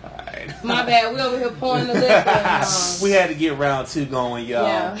 right. My bad. We over here pouring the liquor. We had to get round 2 going, y'all.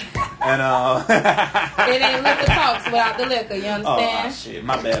 Yeah. And it ain't liquor talks without the liquor. You understand? Oh shit,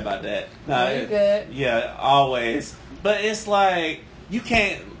 my bad about that. No, you good. Yeah, always. But it's like you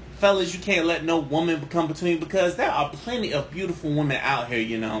can't, fellas, you can't let no woman come between, because there are plenty of beautiful women out here.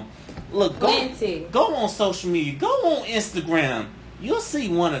 You know, look, go on social media, go on Instagram. You'll see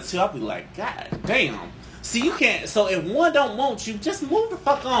 1 or 2. I'll be like, God damn. See, you can't. So if one don't want you, just move the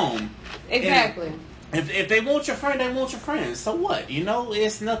fuck on. Exactly. And if they want your friend, they want your friend. So what? You know,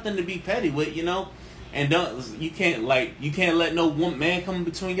 it's nothing to be petty with. You know, and you can't let no one man come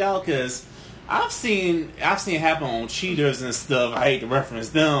between y'all, because I've seen it happen on cheaters and stuff. I hate to reference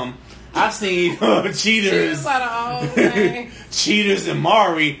them. I've seen cheaters, cheaters and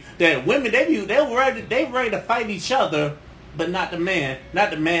Maury, that women they ready to fight each other, but not the man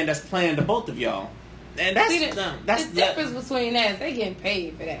that's playing the both of y'all. And that's the difference between that is they getting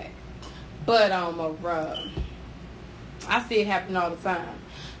paid for that. But I see it happen all the time.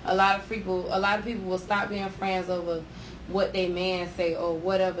 A lot of people will stop being friends over what they man say or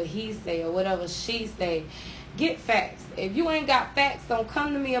whatever he say or whatever she say. Get facts. If you ain't got facts, don't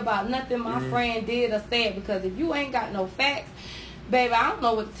come to me about nothing my friend did or said, because if you ain't got no facts, baby, I don't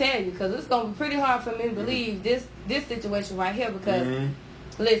know what to tell you, because it's going to be pretty hard for me to believe this situation right here, because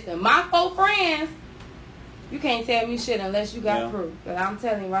listen, my 4 friends, you can't tell me shit unless you got proof. But I'm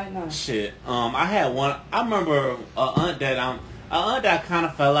telling you right now. Shit. I had one. I remember a aunt that I kind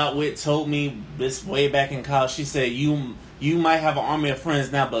of fell out with told me this way back in college. She said, you might have an army of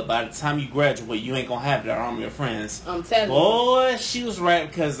friends now, but by the time you graduate, you ain't gonna have that army of friends. I'm telling you. Boy, she was right,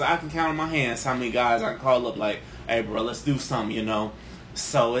 because I can count on my hands how many guys I can call up like, hey, bro, let's do something, you know.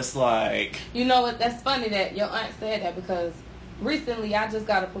 So it's like, you know what? That's funny that your aunt said that, because recently I just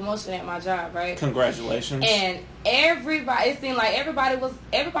got a promotion at my job, right? Congratulations. And it seemed like everybody was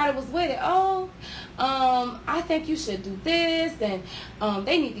with it. Oh, I think you should do this, and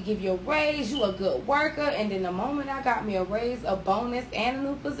they need to give you a raise. You a good worker. And then the moment I got me a raise, a bonus, and a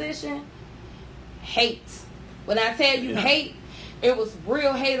new position, hate. When I tell you hate, it was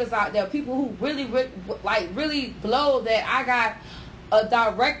real haters out there. People who really blow that I got a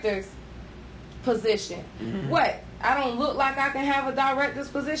director's position. What? I don't look like I can have a director's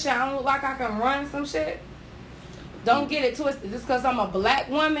position. I don't look like I can run some shit. Don't get it twisted. Just because I'm a black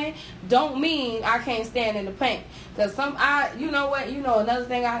woman don't mean I can't stand in the paint. Because you know what? You know another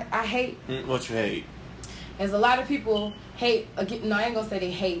thing I hate? What you hate? Is a lot of people hate, no, I ain't going to say they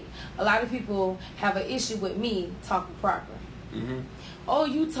hate. A lot of people have an issue with me talking proper. Oh,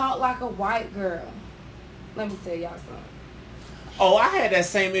 you talk like a white girl. Let me tell y'all something. Oh, I had that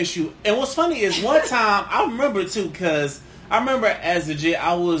same issue. And what's funny is one time, I remember too, because I remember as a kid,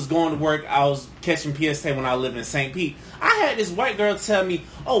 I was going to work, I was catching PSA when I lived in St. Pete. I had this white girl tell me,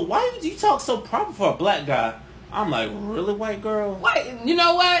 oh, why do you talk so proper for a black guy? I'm like, really, white girl? Wait, you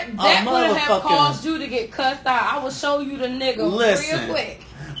know what? That would have caused you to get cussed out. I will show you the nigga real quick.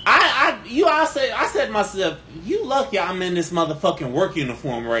 I said to myself, you lucky I'm in this motherfucking work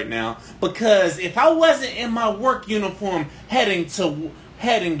uniform right now, because if I wasn't in my work uniform heading to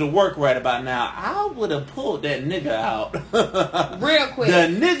work right about now, I would have pulled that nigga out real quick. The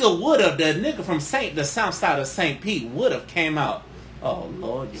nigga from the south side of St. Pete would have came out. Oh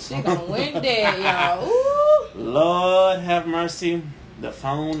Lord, she done went dead, y'all. Ooh. Lord have mercy. The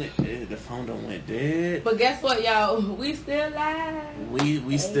phone done went dead. But guess what, y'all? We still live.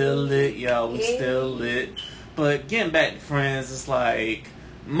 We still lit, y'all. We still lit. But getting back to friends, it's like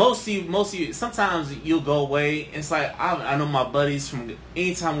most of you. Sometimes you'll go away. It's like I know my buddies from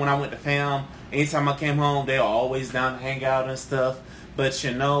anytime when I went to fam. Anytime I came home, they were always down to hang out and stuff. But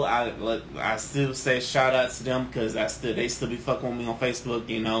you know, I still say shout out to them, because they still be fucking with me on Facebook.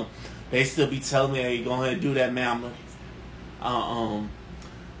 You know, they still be telling me, hey, go ahead and do that, man.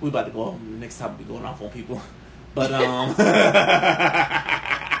 We about to go on. Next time we going off on people. But I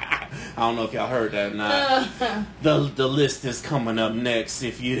don't know if y'all heard that or not. The list is coming up next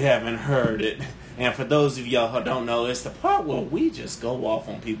if you haven't heard it. And for those of y'all who don't know, it's the part where we just go off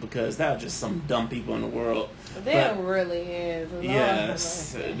on people, because there are just some dumb people in the world. There really is.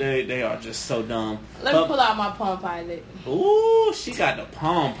 Yes, they are just so dumb. Let me pull out my Palm Pilot. Ooh, she got the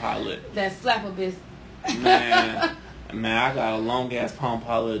Palm Pilot. That slap a bitch. Man, I got a long ass Palm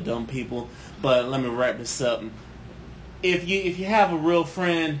Pilot of dumb people. But let me wrap this up. If you have a real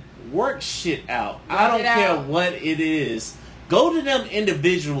friend, work shit out. I don't care what it is. Go to them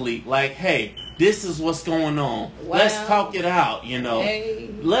individually. Like, hey, This is what's going on. Wow. Let's talk it out, you know. Hey.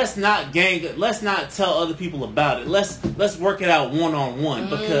 Let's not tell other people about it. Let's work it out one-on-one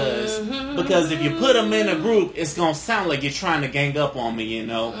because if you put them in a group, it's going to sound like you're trying to gang up on me, you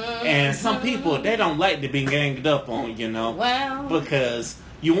know. And some people, they don't like to be ganged up on, you know. Wow. Because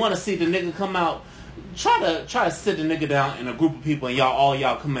you want to see the nigga come out. Try to sit the nigga down in a group of people and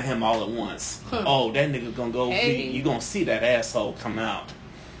y'all come at him all at once. Oh, that nigga gonna go. Hey. You gonna see that asshole come out.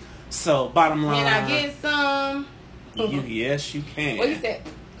 So bottom line. Can I get some? Yes, you can. What you said?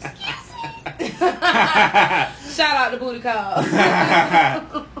 Shout out to Booty Call.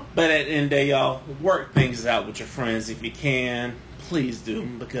 But at the end of the day, y'all, work things out with your friends if you can. Please do,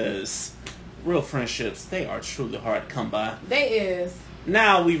 because real friendships, they are truly hard to come by. They is.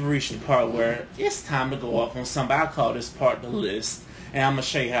 Now we've reached the part where it's time to go off on somebody. I call this part the list, and I'm going to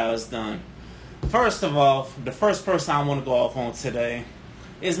show you how it's done. First of all, the first person I want to go off on today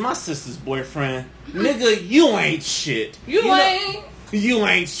is my sister's boyfriend. Nigga, you ain't shit. You ain't. You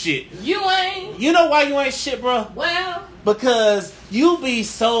ain't shit. You ain't. You know why you ain't shit, bro? Well. Because you be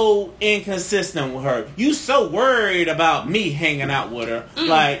so inconsistent with her. You so worried about me hanging out with her.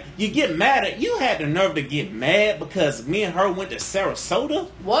 Like, you get mad at... You had the nerve to get mad because me and her went to Sarasota?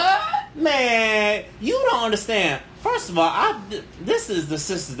 What? Man, you don't understand. First of all, this is the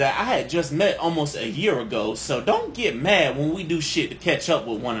sister that I had just met almost a year ago. So don't get mad when we do shit to catch up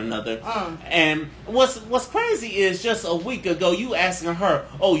with one another. And what's crazy is just a week ago, you asking her,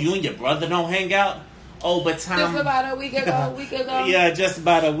 oh, you and your brother don't hang out? Oh, but time... Just about a week ago, Yeah, just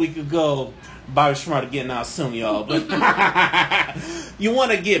about a week ago. Bobby Schmurter getting out soon, y'all. But you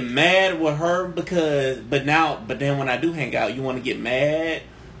want to get mad with her because... But then when I do hang out, you want to get mad?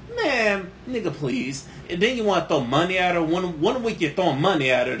 Man, nigga, please. And then you want to throw money at her. One week you're throwing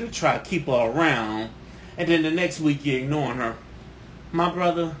money at her to try to keep her around. And then the next week you're ignoring her. My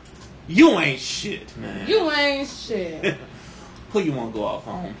brother, you ain't shit, man. You ain't shit. Who you want to go off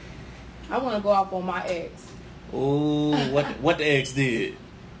on? I want to go off on my ex. Ooh, what the ex did?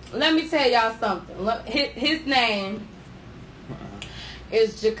 Let me tell y'all something. His name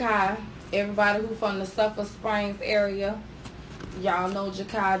is Jakai. Everybody who from the Sulphur Springs area, y'all know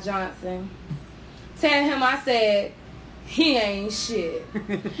Jakai Johnson. Tell him I said he ain't shit.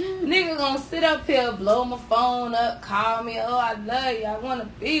 Nigga gonna sit up here, blow my phone up, call me, oh, I love you, I wanna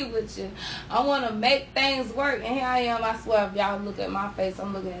be with you, I wanna make things work, and here I am. I swear, if y'all look at my face,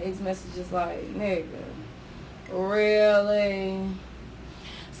 I'm looking at his messages like, nigga, really?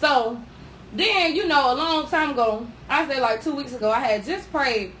 So then, you know, a long time ago, I said like 2 weeks ago, I had just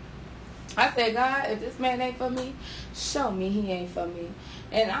prayed. I said, God, if this man ain't for me, show me he ain't for me.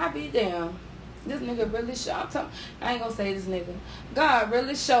 And I be damn. This nigga really showed. I ain't gonna say this nigga. God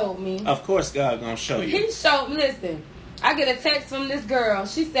really showed me. Of course God gonna show you. He showed me. Listen, I get a text from this girl.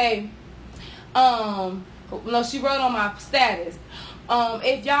 She say, no, she wrote on my status.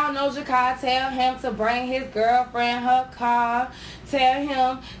 If y'all know Jakai, tell him to bring his girlfriend her car. Tell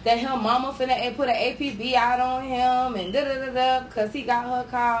him that her mama finna put an APB out on him and da-da-da-da because he got her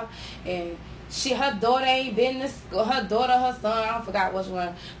car. And her daughter ain't been to school. Her daughter, her son, I forgot which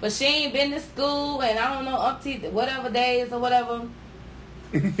one. But she ain't been to school and I don't know, up to whatever days or whatever.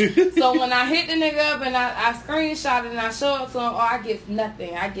 So when I hit the nigga up and I screenshot it and I show it to him, I get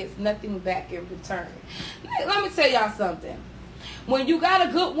nothing. I get nothing back in return. Let me tell y'all something. When you got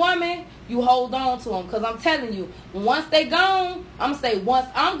a good woman, you hold on to them. Because I'm telling you, once they gone, I'm going to say, once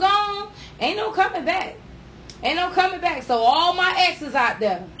I'm gone, ain't no coming back. Ain't no coming back. So all my exes out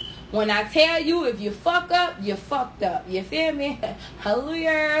there, when I tell you, if you fuck up, you fucked up. You feel me?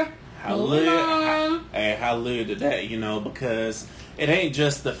 Hallelujah. Hallelujah. Hey, hallelujah to that, you know, because it ain't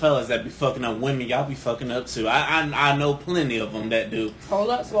just the fellas that be fucking up women. Y'all be fucking up too. I know plenty of them that do. Hold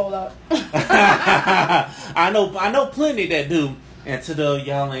up, swole up. I know plenty that do. And to the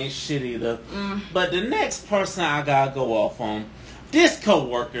y'all ain't shit either. But the next person I gotta go off on, this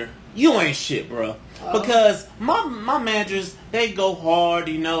coworker, you ain't shit, bro. Because my managers, they go hard,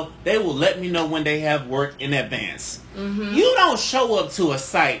 you know. They will let me know when they have work in advance. You don't show up to a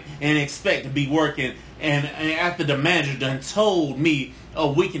site and expect to be working and after the manager done told me a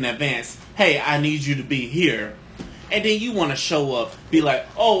week in advance, hey, I need you to be here. And then you want to show up, be like,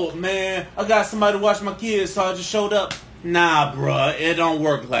 oh, man, I got somebody to watch my kids, so I just showed up. Nah, bruh, it don't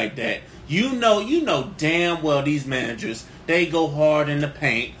work like that. You know damn well these managers, they go hard in the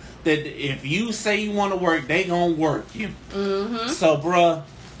paint. That if you say you want to work, they gonna work you. So, bruh,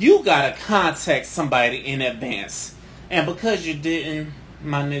 you gotta contact somebody in advance. And because you didn't,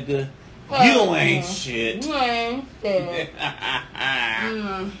 my nigga, you ain't shit. You ain't shit.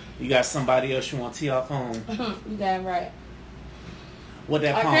 You got somebody else you want to tee off on? You damn right. What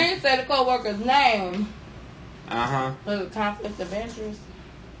that I pump? can't say the co-worker's name. Uh-huh. There's a conflict of interest.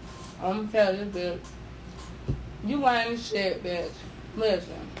 I'm gonna tell you, bitch. You ain't shit, bitch.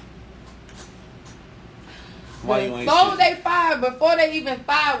 Listen. Why you ain't before shit? they fired, before they even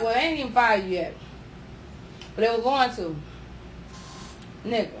fired, well, they ain't even fired you yet. But they were going to.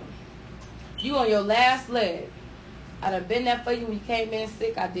 Nigga. You on your last leg. I done been there for you when you came in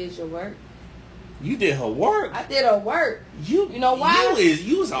sick. I did your work. You did her work. I did her work. You know why?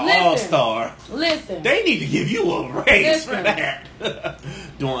 You was an all-star. Listen. They need to give you a raise for that.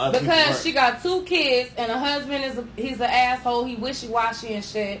 Doing other people's work. Because she got 2 kids and her husband he's an asshole. He wishy-washy and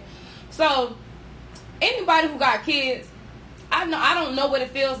shit. So anybody who got kids, I don't know what it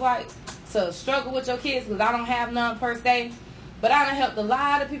feels like to struggle with your kids because I don't have none per se. But I done helped a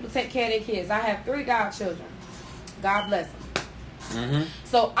lot of people take care of their kids. I have 3 godchildren. God bless them. Mm-hmm.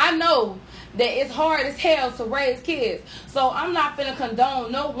 So I know that it's hard as hell to raise kids. So I'm not finna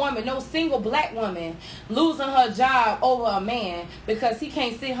condone no woman, no single black woman losing her job over a man because he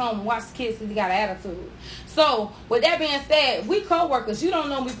can't sit home and watch the kids because he got an attitude. So with that being said, we co-workers. You don't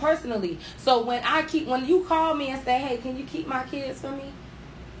know me personally. So when you call me and say, hey, can you keep my kids for me?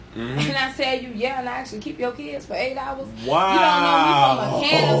 Mm-hmm. And I tell you, yeah, and I actually keep your kids for 8 hours. Wow. You don't know me from a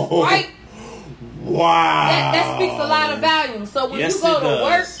can of Sprite. Wow. That speaks a lot of volume. So when you go to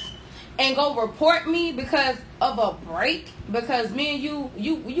work and go report me because of a break, because me and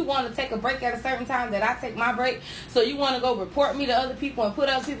you want to take a break at a certain time that I take my break, so you want to go report me to other people and put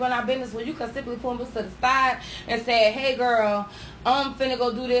other people in our business, well, you can simply pull me to the side and say, hey girl, I'm finna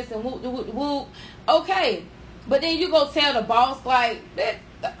go do this and whoop, whoop, whoop. Okay. But then you go tell the boss, like,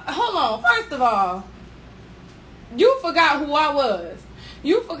 hold on, first of all, you forgot who I was.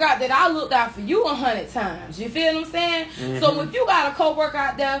 You forgot that I looked out for you 100 times. You feel what I'm saying? Mm-hmm. So if you got a coworker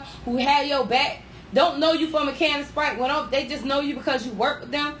out there who had your back, don't know you from a can of Sprite, they just know you because you work with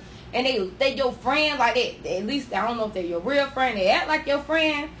them, and they your friend, like at least I don't know if they're your real friend, they act like your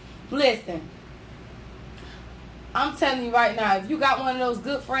friend. Listen, I'm telling you right now, if you got one of those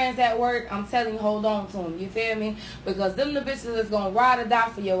good friends at work, I'm telling you, hold on to them. You feel me? Because them the bitches that's going to ride or die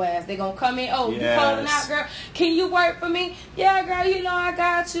for your ass. They going to come in, oh, yes. You calling out, girl? Can you work for me? Yeah, girl, you know I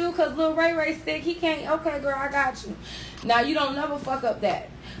got you. Because Lil Ray sick. He can't. Okay, girl, I got you. Now, you don't never fuck up that.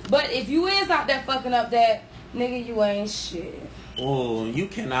 But if you is out there fucking up that, nigga, you ain't shit. Oh, you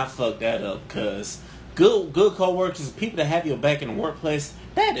cannot fuck that up because good co-workers, people that have your back in the workplace,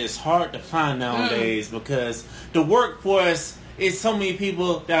 that is hard to find nowadays because the workforce is so many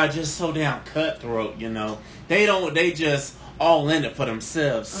people that are just so damn cutthroat, you know. They just all in it for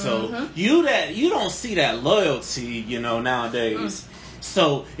themselves. So you don't see that loyalty, you know, nowadays.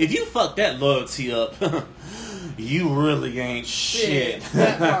 So if you fuck that loyalty up, you really ain't shit.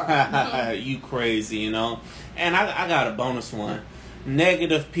 You crazy, you know. And I got a bonus one.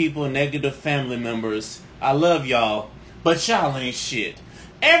 Negative people, negative family members. I love y'all, but y'all ain't shit.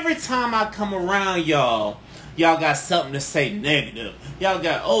 Every time I come around y'all got something to say negative. Y'all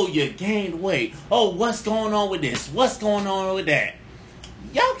got, oh, you gained weight. Oh, what's going on with this? What's going on with that?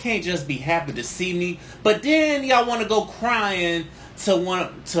 Y'all can't just be happy to see me, but then y'all want to go crying to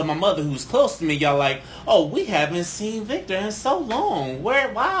my mother who's close to me. Y'all like, oh, we haven't seen Victor in so long.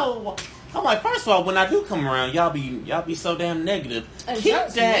 Wow. I'm like, first of all, when I do come around, y'all be so damn negative. Keep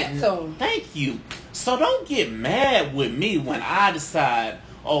that. Thank you. So don't get mad with me when I decide,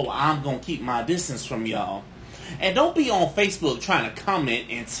 oh, I'm going to keep my distance from y'all. And don't be on Facebook trying to comment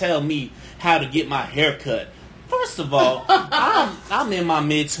and tell me how to get my hair cut. First of all, I'm in my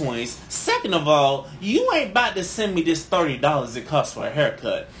mid-20s. Second of all, you ain't about to send me this $30 it costs for a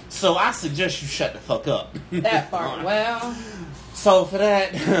haircut. So I suggest you shut the fuck up. That part, well. So for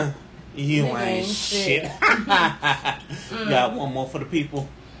that, you ain't shit. Got one more for the people.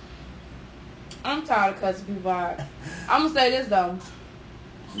 I'm tired of cussing people out. I'm going to say this, though.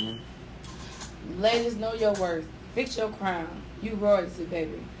 Ladies, know your worth. Fix your crown. You royalty,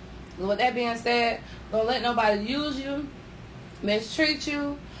 baby. With that being said, don't let nobody use you, mistreat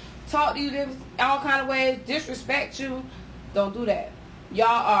you, talk to you all kind of ways, disrespect you. Don't do that. Y'all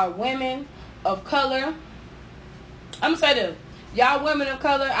are women of color. I'm going to say this. Y'all women of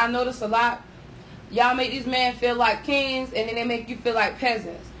color, I notice a lot. Y'all make these men feel like kings, and then they make you feel like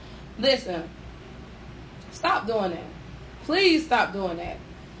peasants. Listen. Stop doing that. Please stop doing that.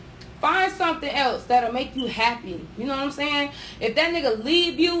 Find something else that'll make you happy. You know what I'm saying? If that nigga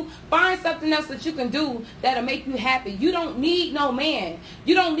leave you, find something else that you can do that'll make you happy. You don't need no man.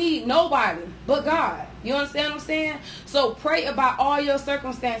 You don't need nobody but God. You understand what I'm saying? So pray about all your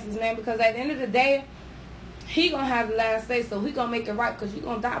circumstances, man, because at the end of the day, he gonna have the last say, so he gonna make it right, because you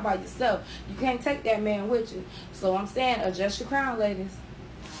gonna die by yourself. You can't take that man with you. So I'm saying, adjust your crown, ladies.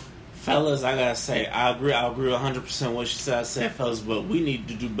 Fellas, I gotta say, I agree 100% what she said. I said, fellas, but we need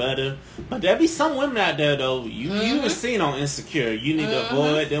to do better. But there be some women out there, though, you have seen on Insecure. You need to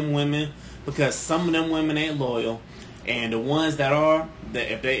avoid them women, because some of them women ain't loyal. And the ones that are,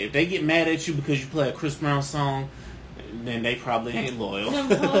 that if they get mad at you because you play a Chris Brown song, then they probably ain't loyal.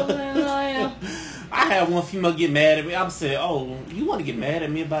 I had one female get mad at me. I'm saying, oh, you want to get mad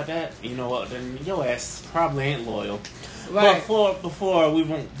at me about that? You know what? Then your ass probably ain't loyal. Right. But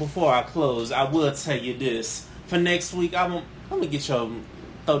before I close, I will tell you this. For next week, let me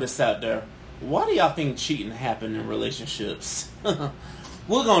throw this out there. Why do y'all think cheating happen in relationships?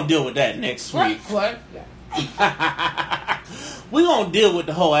 We're gonna deal with that next week. What? We're gonna deal with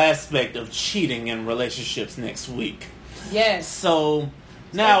the whole aspect of cheating in relationships next week. Yes. So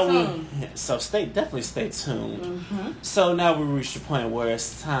now definitely stay tuned. Mm-hmm. So now we reached the point where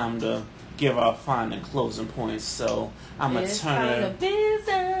it's time to give our final closing points. So I'm gonna turn it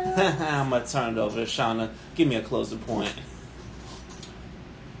over to Shauna. Give me a closing point.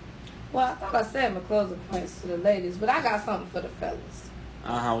 Well, I thought I said my closing points to the ladies, but I got something for the fellas.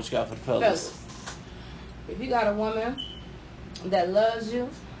 What you got for the fellas? If you got a woman that loves you,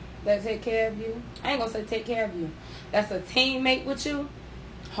 that take care of you, I ain't gonna say take care of you, that's a teammate with you,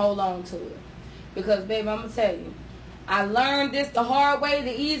 hold on to it. Because, baby, I'm gonna tell you, I learned this the hard way,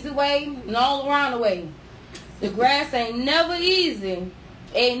 the easy way, and all around the way. The grass ain't never easy,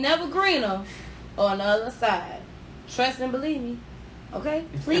 ain't never greener on the other side. Trust and believe me. Okay?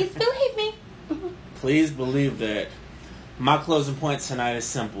 Please believe me. Please believe that. My closing point tonight is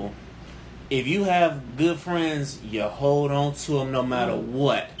simple. If you have good friends, you hold on to them no matter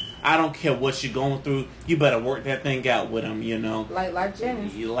what. I don't care what you're going through. You better work that thing out with them, you know. Like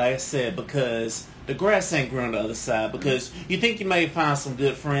Jenny. Like I said, because the grass ain't green on the other side. Because you think you may find some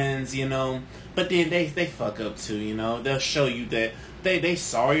good friends, you know, but then they fuck up too, you know. They'll show you that they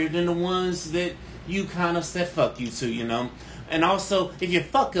sorrier than the ones that you kind of said fuck you to, you know. And also, if you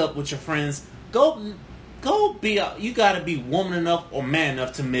fuck up with your friends, you gotta be woman enough or man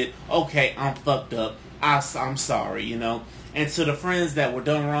enough to admit, okay, I'm fucked up. I'm sorry, you know. And to the friends that were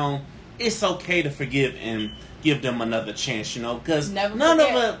done wrong, it's okay to forgive and give them another chance, you know, because none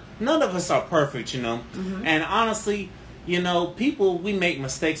of us are perfect, you know. Mm-hmm. And honestly, you know, people, we make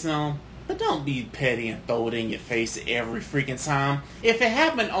mistakes now, but don't be petty and throw it in your face every freaking time. If it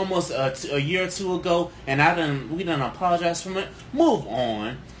happened almost a year or two ago, and we done apologize for it, move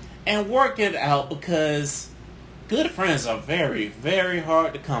on and work it out, because good friends are very, very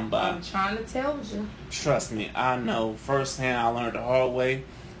hard to come by. I'm trying to tell you. Trust me, I know firsthand. I learned the hard way.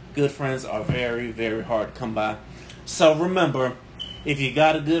 Good friends are very, very hard to come by. So remember, if you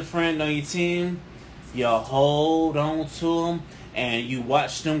got a good friend on your team, you hold on to them and you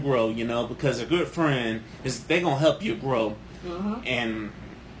watch them grow, you know, because a good friend they gonna help you grow. Mm-hmm. And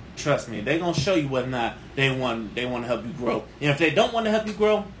trust me, they gonna show you whether or not they want to help you grow. And if they don't want to help you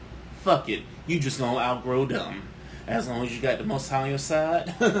grow, fuck it, you just gonna outgrow them. As long as you got the Most High on your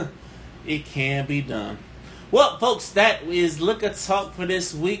side, it can be done. Well, folks, that is Liquor Talk for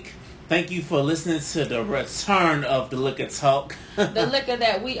this week. Thank you for listening to the return of the Liquor Talk. The liquor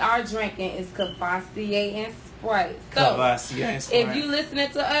that we are drinking is Cavassier and Sprite. So, Cavassier and Sprite. If you listening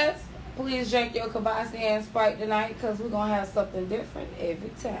to us, please drink your Cavassier and Sprite tonight, because we're going to have something different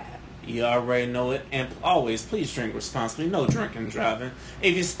every time. You already know it. And always, please drink responsibly. No drinking and driving.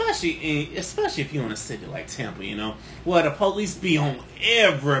 Especially if you're in a city like Tampa, you know, where the police be on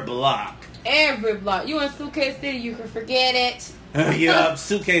every block. Every block. You in Suitcase City, you can forget it. Yeah,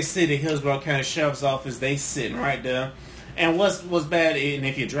 Suitcase City, Hillsborough County Sheriff's Office, they sitting right there. And what's bad, and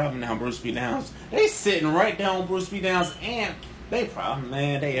if you're driving down Bruce B. Downs, they sitting right down Bruce B. Downs, and they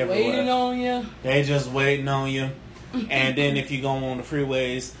probably, they everywhere. Waiting on you. They just waiting on you. And then if you go on the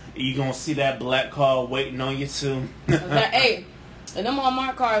freeways, you gonna see that black car waiting on you too. Hey, and them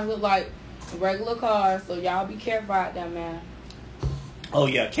unmarked cars look like regular cars, so y'all be careful out there, man. Oh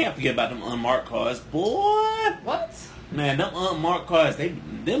yeah, can't forget about them unmarked cars, boy. What? Man, them unmarked cars,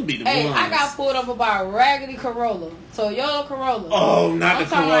 them be the ones. Hey, I got pulled over by a raggedy Corolla, Toyota Corolla. Oh, not the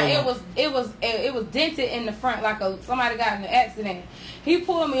Corolla. Like it was dented in the front, like somebody got in an accident. He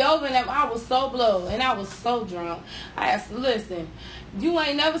pulled me over, and I was so blown, and I was so drunk. I asked, listen, you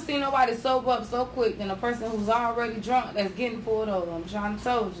ain't never seen nobody sober up so quick than a person who's already drunk that's getting pulled over. I'm trying to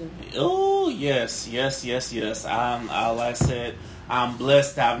tell you. Oh yes. Like I said, I'm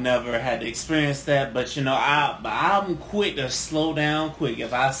blessed. I've never had to experience that, but you know, I'm quick to slow down quick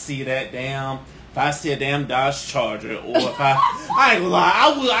if I see a damn Dodge Charger, or if I ain't gonna lie,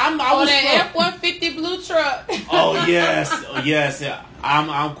 I was that F-150 blue blue truck. Oh yes. Yeah.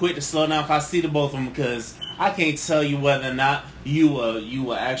 I'm quick to slow down if I see the both of them because I can't tell you whether or not you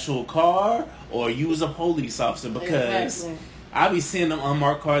a actual car or you was a police officer because Exactly. I be seeing them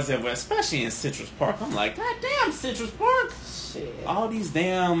unmarked cars everywhere, especially in Citrus Park. I'm like, God damn, Citrus Park! Shit. All these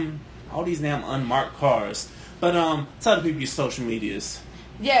damn unmarked cars. But tell the people your social medias.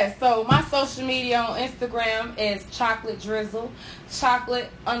 Yes, so my social media on Instagram is chocolate drizzle,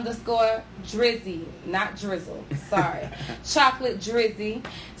 chocolate_drizzy, not drizzle. Sorry, chocolate drizzy.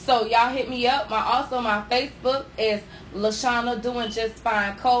 So y'all hit me up. My Facebook is Lashana Doing Just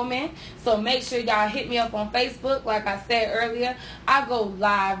Fine Coleman. So make sure y'all hit me up on Facebook. Like I said earlier, I go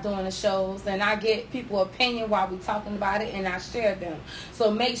live during the shows and I get people's opinion while we talking about it and I share them. So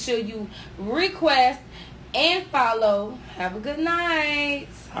make sure you request and follow. Have a good night.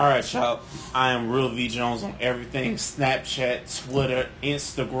 Alright, y'all. I am Real V Jones on everything. Snapchat, Twitter,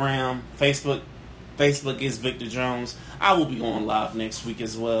 Instagram, Facebook. Facebook is Victor Jones. I will be going live next week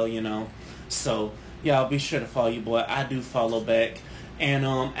as well, you know. So, y'all be sure to follow your boy. I do follow back. And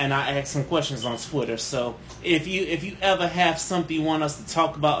I ask some questions on Twitter. So, if you ever have something you want us to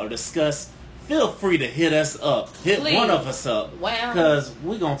talk about or discuss, feel free to hit us up. Hit Please. one of us up. Wow. Because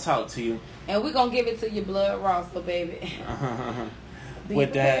we're going to talk to you. And we're going to give it to you blood raw, so baby.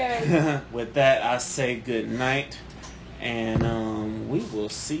 With that, I say good night. And we will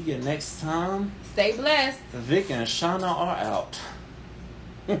see you next time. Stay blessed. Vic and Shauna are out.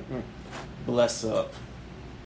 Bless up.